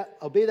do that,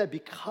 obey that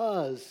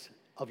because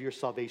of your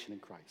salvation in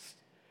Christ,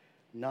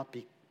 not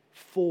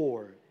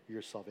for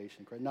your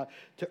salvation in Christ, not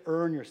to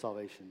earn your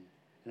salvation.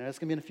 And that's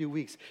going to be in a few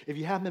weeks. If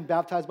you haven't been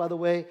baptized, by the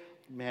way,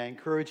 may I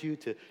encourage you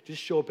to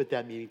just show up at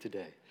that meeting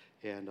today.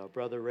 And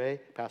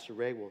Pastor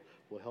Ray,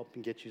 will help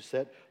and get you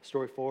set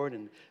story forward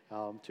and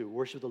to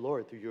worship the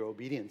Lord through your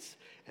obedience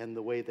and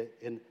the way that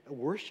in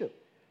worship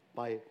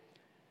by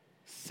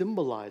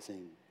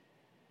symbolizing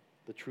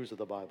the truths of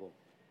the Bible,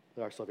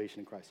 our salvation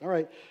in Christ. All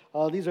right,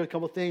 these are a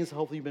couple of things.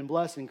 Hopefully you've been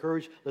blessed and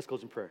encouraged. Let's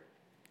close in prayer.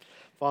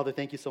 Father,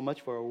 thank you so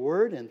much for our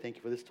word, and thank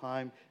you for this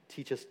time.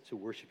 Teach us to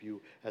worship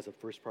you as a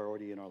first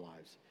priority in our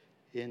lives.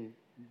 And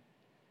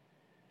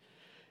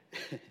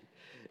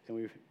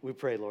we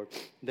pray, Lord,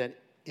 that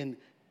in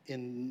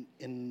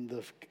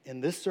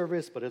this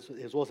service, but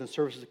as well as in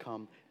services to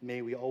come,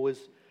 may we always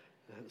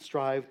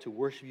strive to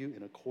worship you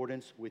in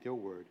accordance with your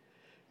word.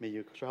 May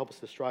you help us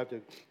to strive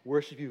to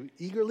worship you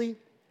eagerly,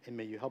 and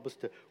may you help us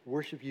to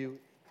worship you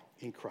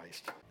in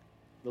Christ.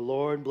 The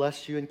Lord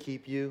bless you and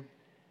keep you.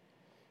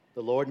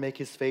 The Lord make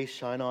his face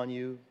shine on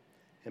you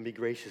and be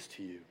gracious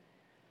to you.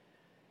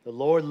 The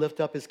Lord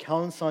lift up his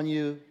countenance on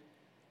you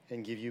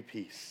and give you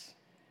peace.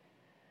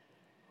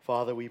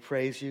 Father, we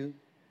praise you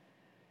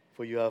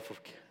for you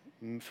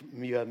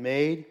have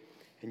made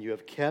and you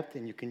have kept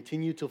and you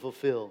continue to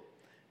fulfill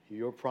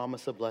your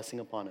promise of blessing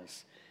upon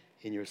us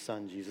in your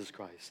Son, Jesus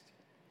Christ.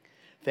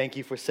 Thank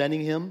you for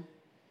sending him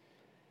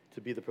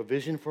to be the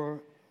provision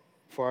for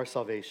our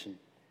salvation,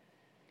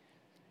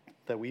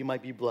 that we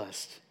might be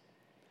blessed.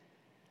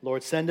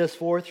 Lord, send us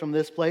forth from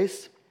this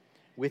place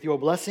with your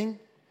blessing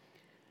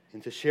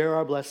and to share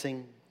our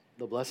blessing,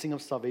 the blessing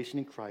of salvation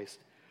in Christ,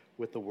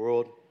 with the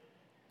world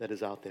that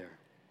is out there.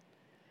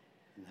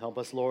 And help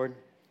us, Lord,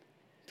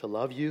 to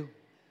love you,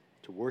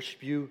 to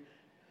worship you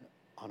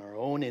on our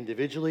own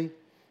individually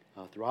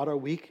throughout our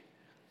week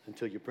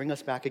until you bring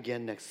us back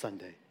again next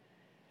Sunday,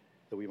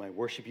 that we might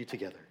worship you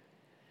together.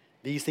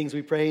 These things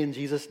we pray in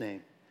Jesus'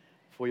 name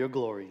for your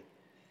glory.